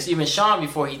 And because even Sean,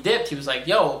 before he dipped, he was like,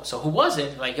 yo, so who was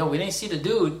it? Like, yo, we didn't see the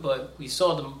dude, but we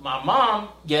saw my mom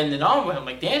getting it on with him,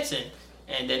 like dancing.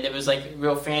 And then it was like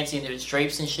real fancy and there was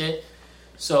drapes and shit.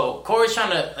 So Corey's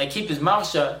trying to like keep his mouth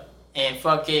shut. And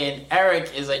fucking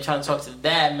Eric is like trying to talk to the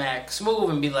dad, Mac Smooth,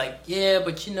 and be like, yeah,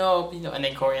 but you know. And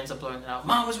then Corey ends up blowing it out.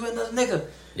 Mom was with another nigga.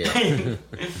 Yeah.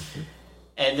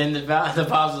 And then the pops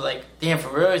was like, damn,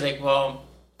 for real? He's like, well,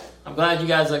 I'm glad you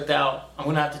guys looked out. I'm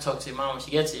going to have to talk to your mom when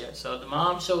she gets here. So the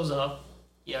mom shows up.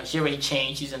 You know, she already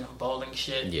changed. She's in her bowling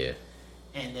shit. Yeah.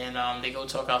 And then they go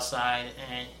talk outside,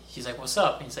 and She's like, what's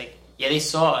up? And he's like, yeah, they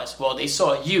saw us. Well, they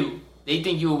saw you. They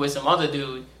think you were with some other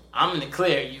dude. I'm in the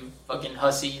clear, you fucking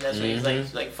hussy. That's what he's like.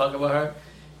 She's like, fucking with her.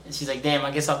 And she's like, damn,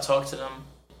 I guess I'll talk to them.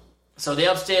 So they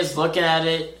upstairs looking at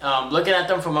it, looking at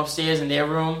them from upstairs in their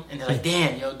room. And they're like,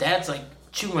 damn, yo, dad's like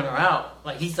chewing her out.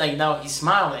 Like, he's like, no, he's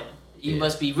smiling. He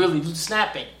must be really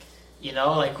snapping. You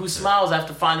know, like, who smiles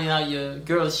after finding out your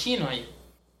girl is cheating on you?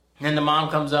 And then the mom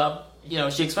comes up. You know,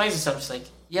 she explains herself. She's like,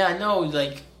 yeah, I know,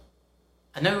 like,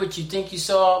 I know what you think you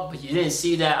saw, but you didn't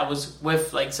see that. I was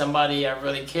with, like, somebody I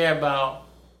really care about.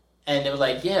 And they were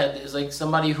like, yeah, there's, like,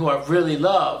 somebody who I really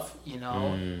love, you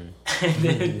know? And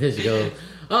then, There she goes,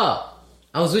 oh,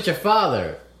 I was with your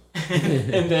father.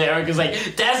 and then Erica's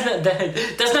like, that's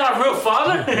not a real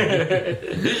father?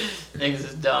 Niggas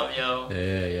is dumb, yo.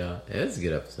 Yeah. It's a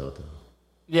good episode, though.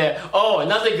 Yeah. Oh,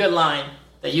 another good line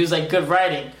that used, like, good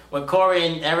writing. When Corey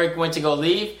and Eric went to go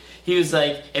leave, he was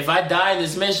like, if I die in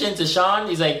this mission to Sean,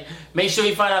 he's like, make sure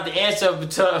you find out the answer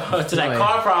to that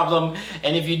car problem.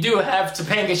 And if you do, have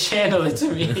Topanga channel it to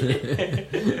me.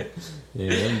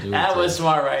 That was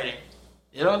smart writing.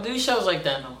 They don't do shows like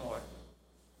that no more.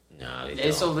 Nah,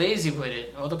 They're so lazy with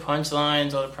it. All the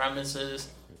punchlines, all the premises.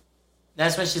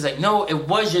 That's when she's like, no, it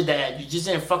was your dad. You just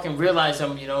didn't fucking realize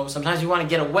him, you know. Sometimes you want to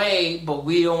get away, but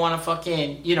we don't want to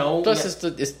fucking, you know. Plus,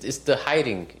 it's the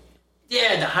hiding.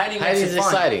 Yeah, the hiding Hiding's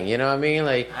exciting, you know what I mean?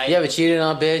 Like, Hiding. you ever cheated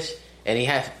on a bitch, and he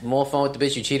had more fun with the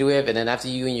bitch you cheated with, and then after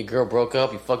you and your girl broke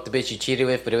up, you fucked the bitch you cheated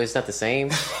with, but it was not the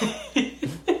same?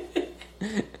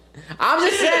 I'm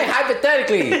just saying,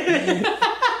 hypothetically.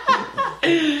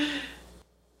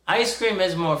 Ice cream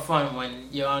is more fun when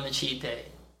you're on a cheat day.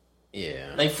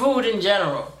 Yeah. Like, food in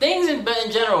general. Things in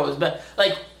general is better.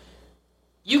 Like,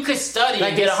 you could study Like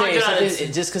and get they 100 on say,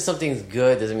 it. just because something's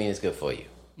good doesn't mean it's good for you.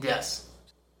 Yes.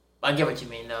 I get what you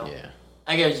mean, though. Yeah.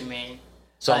 I get what you mean.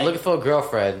 So I'm looking for a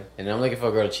girlfriend, and I'm looking for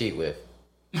a girl to cheat with.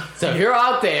 So if you're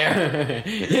out there,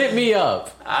 hit me up.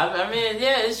 I mean,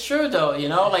 yeah, it's true though. You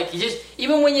know, like, you just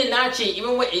even when you're not cheating,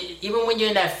 even when you're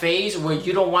in that phase where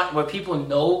you don't want, where people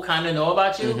kind of know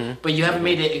about you, but you haven't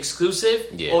made it exclusive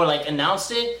or like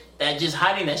announced it. That just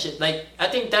hiding that shit. Like, I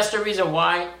think that's the reason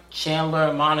why Chandler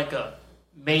and Monica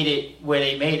made it where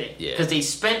they made it, because they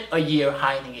spent a year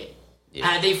hiding it.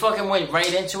 Had they fucking went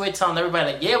right into it, telling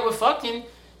everybody like, yeah, we're fucking.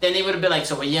 Then they would have been like,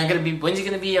 so when's he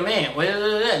gonna be a man?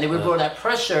 And they would go that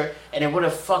pressure, and it would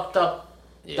have fucked up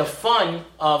the fun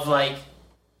of like.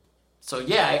 So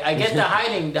yeah, I get the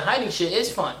hiding. The hiding shit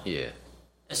is fun. Yeah.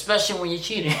 Especially when you're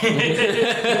cheating.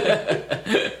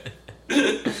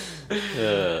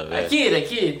 I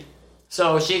kid.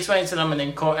 So she explains to them, and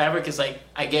then Eric is like,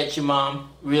 I get you, Mom.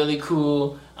 Really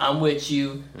cool. I'm with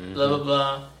you. Blah, blah,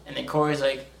 blah. And then Corey's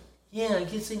like, yeah, I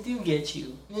guess I do get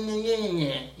you.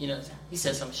 Yeah. You know, he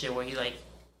said some shit where he, like,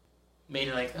 made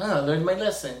it like, I learned my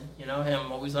lesson. You know,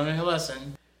 him always learning a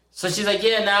lesson. So she's like,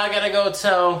 yeah, now I gotta go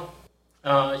tell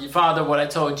your father what I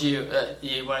told you.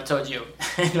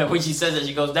 And when she says that,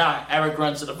 she goes down. Eric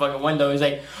runs to the fucking window. He's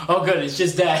like, oh, good, it's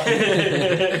just that.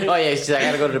 Oh, yeah, she's like, I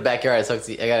gotta go to the backyard. I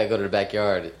gotta go to the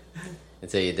backyard and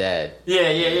tell your dad.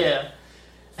 Yeah.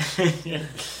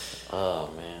 Oh,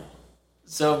 man.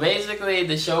 So basically,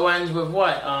 the show ends with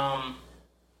what?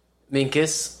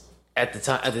 Minkus at the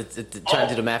time, trying to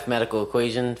do the mathematical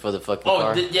equation for the fucking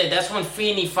car. Yeah, that's when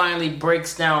Feeney finally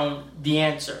breaks down the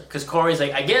answer. Because Corey's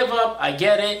like, I give up, I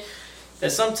get it.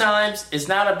 That sometimes it's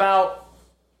not about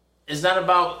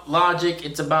logic,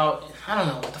 it's about, I don't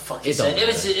know what the fuck he said.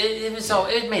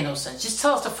 It made no sense. Just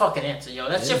tell us the fucking answer, yo.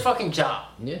 That's your fucking job.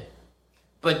 Yeah.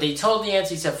 But they told the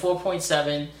answer, he said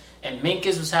 4.7, and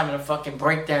Minkus was having a fucking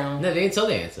breakdown. No, they didn't tell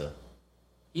the answer.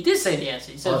 He did say the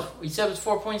answer. He said it was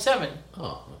 4.7.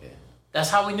 Oh, okay. That's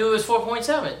how we knew it was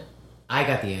 4.7. I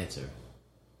got the answer.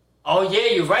 Oh,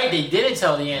 yeah, you're right. They didn't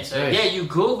tell the answer. Right. Yeah, you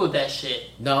Googled that shit.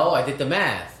 No, I did the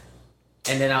math.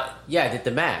 And then I did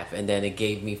the math. And then it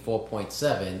gave me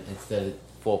 4.7 instead of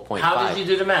 4.5. How did you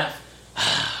do the math?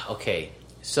 Okay,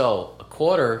 so a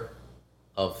quarter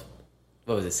of,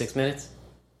 what was it, 6 minutes?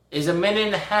 It's a minute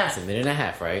and a half. It's a minute and a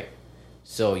half, right?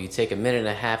 So you take a minute and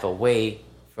a half away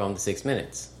from the 6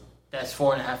 minutes. That's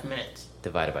 4.5 minutes.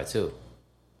 Divided by 2.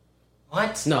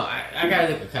 What? No, I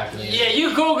gotta look at calculator. Yeah,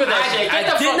 you Googled that shit. Get I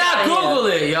the did fuck not outta Google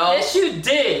here. it, yo. Yes, you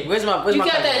did. Where's my You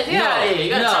got that? Get out of here. You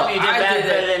gotta tell me you did math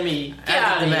better than me. Get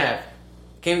out the of here. math.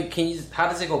 Can you? How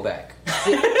does it go back?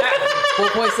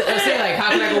 4.7. I'm saying, like,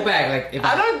 how can I go back? Like, if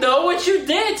I don't know what you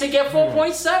did to get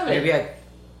 4.7. Maybe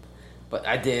but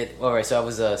I did. All right, so I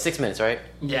was 6 minutes, right?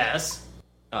 Yes.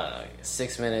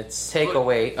 6 minutes. Take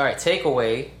away. All right, take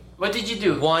away. What did you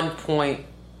do? 1 point.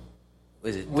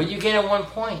 Was it? What you get at 1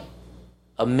 point?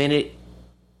 A minute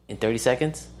In 30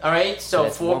 seconds? All right, so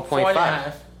that's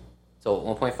 4.5. So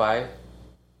 1.5.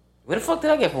 Where the fuck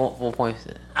did I get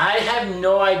 4.6? I have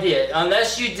no idea.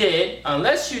 Unless you did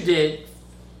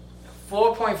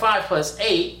 4.5 plus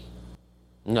 8.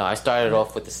 No, I started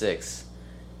off with the 6.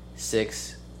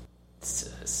 6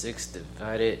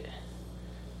 divided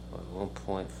by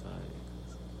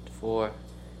 1.54.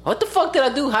 What the fuck did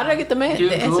I do? How did I get the You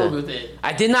answer? Googled it.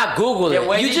 I did not Google it.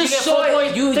 Where You did just get saw 4.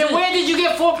 it. Then where did you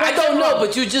get 4.7? I don't know,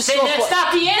 but you just then saw. that's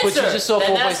not the answer. But you just saw 4.7.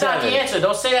 Then that's not the answer.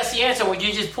 Don't say that's the answer when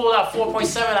you just pulled out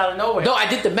 4.7 out of nowhere. No, I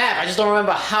did the math. I just don't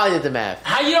remember how I did the math.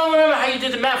 How you don't remember how you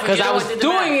did the math? Because I was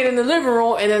doing it in the living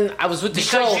room, and then I was with the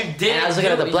Because show, you didn't and I was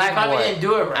looking at the do it. You blackboard. probably didn't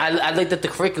do it right. I looked at the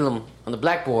curriculum on the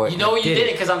blackboard. You know when you did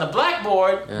it? Because on the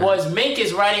blackboard was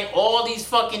Minkus writing all these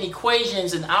fucking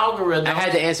equations and algorithms. I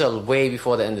had the answer way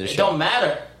before the end of the It show. don't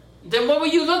matter. Then what were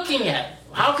you looking at?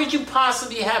 How could you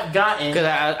possibly have gotten... Because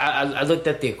I looked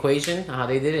at the equation, how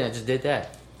they did it, and I just did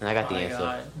that. And I got the answer.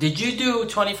 God. Did you do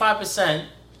 25%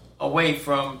 away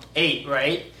from 8,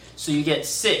 right? So you get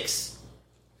 6.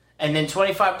 And then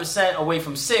 25% away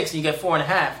from 6, you get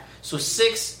 4.5. So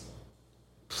 6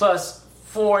 plus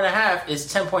 4.5 is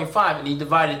 10.5, and you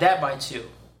divided that by 2.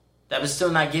 That would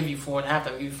still not give you 4.5. That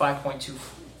would give you 5.2.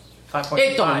 5.25.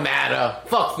 It don't matter.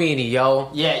 Fuck Feeney, yo.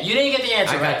 Yeah, you didn't get the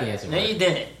answer I got right. the answer No, right. you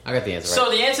didn't. I got the answer So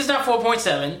right. the answer's not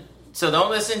 4.7. So don't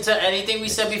listen to anything we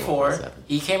said before. 4.7.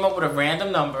 He came up with a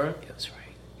random number. It was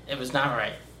right. It was not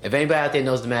right. If anybody out there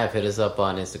knows the math, hit us up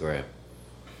on Instagram.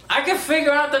 I could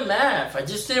figure out the math. I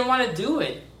just didn't want to do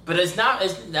it. But it's not.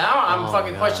 It's now I'm Oh,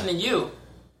 fucking God. questioning you.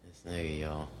 This nigga,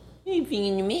 yo.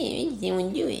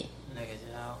 Niggas,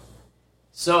 you know.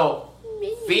 So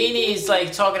Feeney's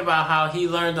like talking about how he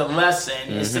learned a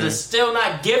lesson instead of still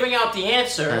not giving out the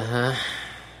answer. Uh-huh.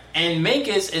 And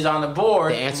Minkus is on the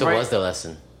board. The answer right- was the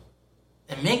lesson.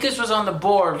 And Minkus was on the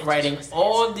board writing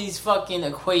all these fucking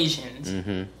equations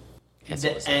Mm-hmm.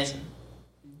 and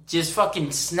just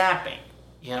fucking snapping.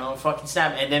 You know, fucking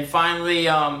snapping. And then finally,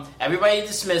 everybody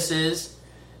dismisses,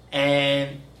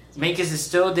 and Minkus is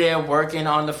still there working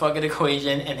on the fucking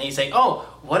equation, and he's like, oh,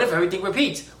 what if everything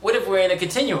repeats? What if we're in a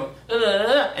continuum?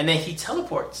 And then he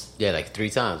teleports Yeah, like 3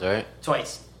 times, right?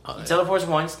 twice. Oh, He yeah. teleports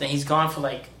once, then he's gone for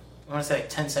like, I want to say like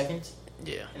 10 seconds.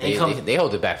 Yeah. And he comes- They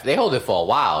hold it back. They hold it for a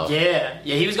while. Yeah,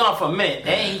 he was gone for a minute.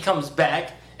 Then he comes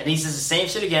back, and he says the same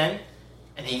shit again,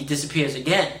 and he disappears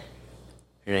again.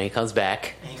 And then he comes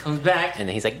back, And he comes back, and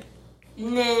then he's like,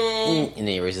 nah. and then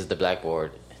he erases the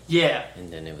blackboard. Yeah,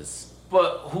 And then it was...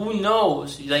 but who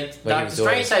knows? Like But he Doctor was doing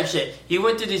Strange it. type shit. He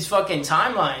went through these fucking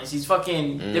timelines, these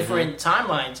fucking different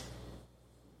timelines.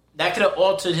 That could have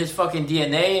altered his fucking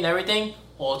DNA and everything.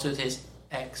 Altered his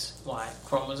XY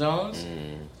chromosomes,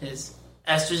 his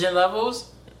estrogen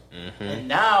levels, and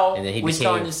now And then he we're became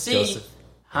starting to see Joseph.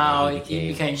 how And then he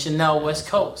became Chanel West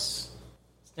Coast.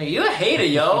 Nigga, you a hater,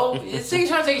 yo. This nigga's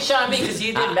trying to take a shot at me because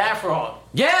he did math wrong.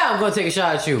 Yeah, I'm going to take a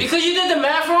shot at you. Because you did the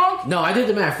math wrong? No, I did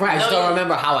the math right. I just No, don't you-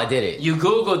 remember how I did it. You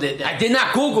Googled it then. I did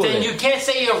not Google Then it. you can't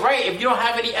say you're right if you don't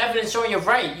have any evidence showing you're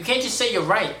right. You can't just say you're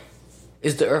right.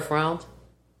 Is the Earth round?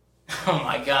 Oh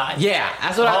my god. Yeah,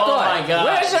 that's what I Oh thought. my God.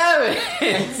 Where's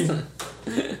evidence?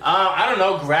 I don't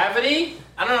know, gravity?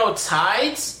 I don't know,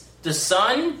 tides? The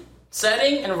sun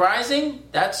setting and rising?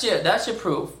 That's your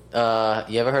proof.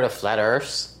 You ever heard of flat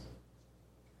Earths?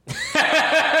 And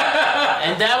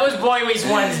that was Boy Meets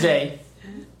Wednesday.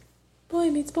 Boy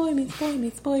meets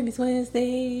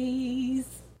Wednesdays.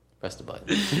 Press the button.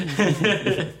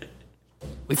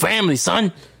 We family,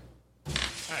 son.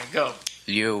 Alright, go.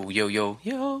 Yo. Yo, yo,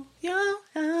 yo.